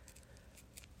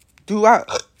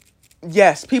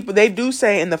 Yes, people, they do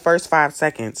say in the first 5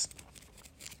 seconds,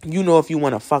 if you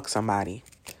want to fuck somebody.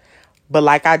 But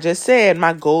like I just said,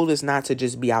 my goal is not to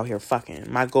just be out here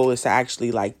fucking. My goal is to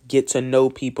actually get to know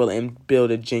people and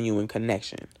build a genuine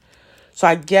connection. So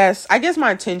I guess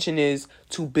my intention is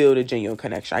to build a genuine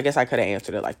connection. I guess I could have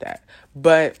answered it like that.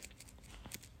 But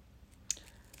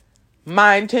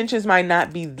my intentions might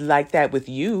not be like that with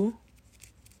you.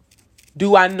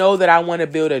 Do I know that I want to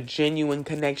build a genuine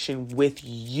connection with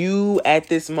you at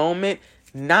this moment?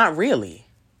 Not really.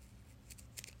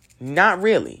 Not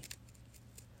really.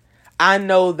 I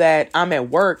know that I'm at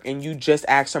work and you just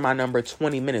asked for my number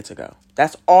 20 minutes ago.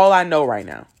 That's all I know right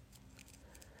now.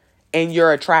 And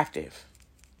you're attractive.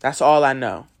 That's all I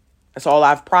know. That's all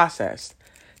I've processed.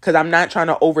 Because I'm not trying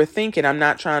to overthink it. I'm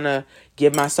not trying to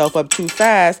give myself up too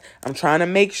fast. I'm trying to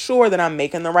make sure that I'm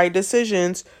making the right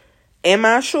decisions. Am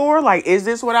I sure? Is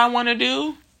this what I want to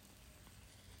do?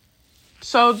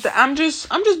 So I'm just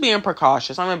being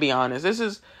precautious. I'm going to be honest.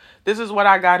 This is what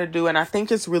I got to do. And I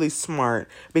think it's really smart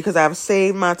because I've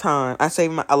saved my time. I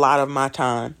saved a lot of my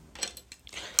time.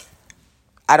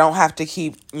 I don't have to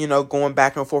keep, going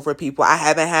back and forth with people. I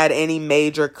haven't had any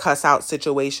major cuss out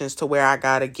situations to where I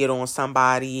got to get on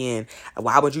somebody. And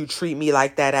why would you treat me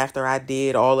like that after I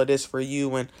did all of this for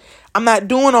you? And I'm not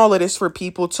doing all of this for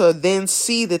people to then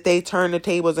see that they turn the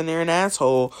tables and they're an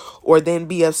asshole or then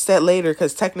be upset later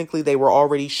because technically they were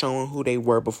already showing who they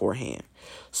were beforehand.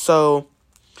 So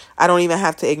I don't even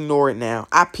have to ignore it now.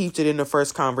 I peeped it in the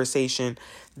first conversation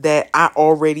that I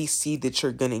already see that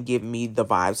you're going to give me the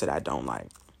vibes that I don't like.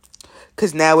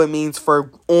 Because now it means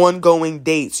for ongoing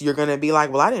dates, you're going to be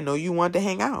like, well, I didn't know you wanted to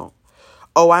hang out.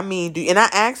 Oh, and I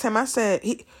asked him, I said,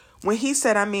 when he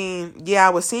said, yeah, I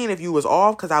was seeing if you was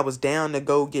off because I was down to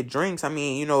go get drinks.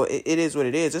 it is what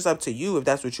it is. It's up to you if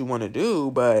that's what you want to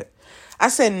do. But I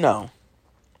said, no.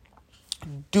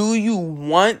 Do you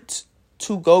want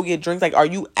to go get drinks? Are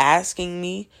you asking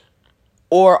me?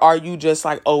 Or are you just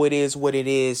like, oh, it is what it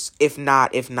is. If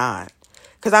not.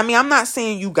 Because, I'm not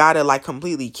saying you got to,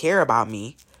 completely care about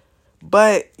me.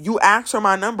 But you asked for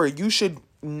my number. You should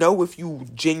know if you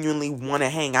genuinely want to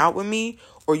hang out with me.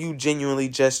 Or you genuinely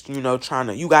just, you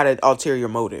got an ulterior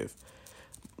motive.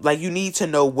 You need to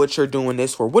know what you're doing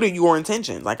this for. What are your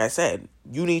intentions? Like I said,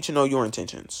 you need to know your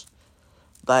intentions.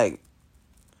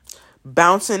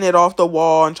 Bouncing it off the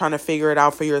wall and trying to figure it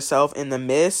out for yourself in the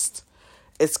mist.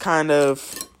 It's kind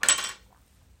of...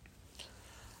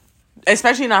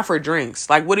 Especially not for drinks.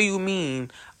 What do you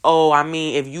mean? Oh,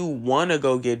 if you want to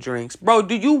go get drinks. Bro,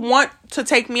 do you want to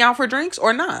take me out for drinks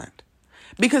or not?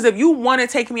 Because if you want to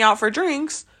take me out for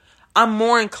drinks, I'm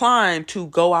more inclined to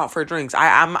go out for drinks.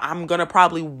 I'm going to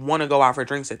probably want to go out for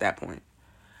drinks at that point.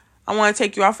 I want to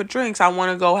take you out for drinks. I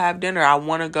want to go have dinner. I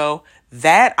want to go.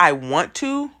 That I want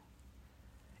to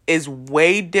is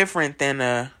way different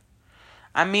than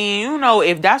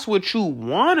if that's what you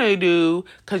want to do,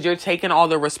 because you're taking all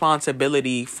the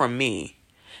responsibility from me.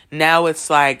 Now it's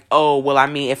like, oh, well,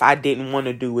 if I didn't want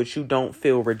to do it, you don't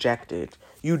feel rejected.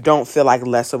 You don't feel like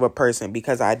less of a person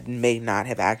because I may not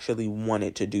have actually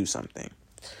wanted to do something.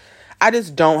 I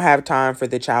just don't have time for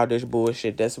the childish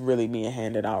bullshit that's really being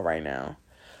handed out right now.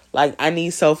 Like, I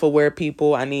need self-aware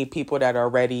people. I need people that are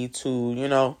ready to, you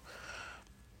know,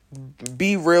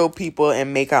 be real people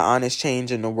and make an honest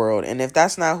change in the world. And if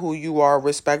that's not who you are,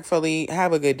 respectfully,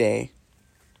 have a good day.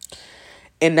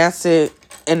 And that's it.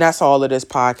 And that's all of this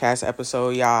podcast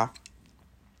episode, y'all.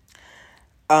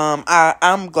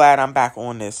 I'm glad I'm back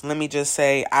on this. Let me just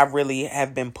say, I really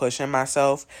have been pushing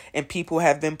myself, and people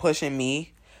have been pushing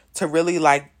me to really,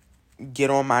 like, get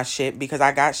on my shit, because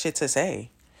I got shit to say.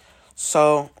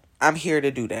 So I'm here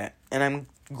to do that. And I'm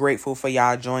grateful for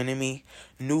y'all joining me.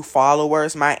 New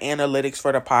followers. My analytics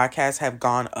for the podcast have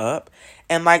gone up.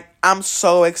 And, like, I'm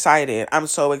so excited. I'm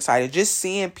so excited. Just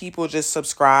seeing people just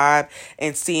subscribe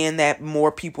and seeing that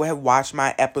more people have watched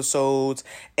my episodes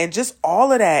and just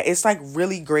all of that. It's, like,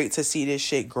 really great to see this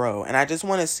shit grow. And I just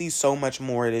want to see so much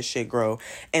more of this shit grow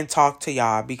and talk to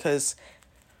y'all, because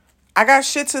I got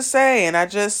shit to say, and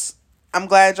I'm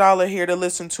glad y'all are here to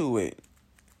listen to it.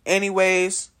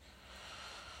 Anyways,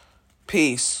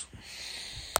 peace.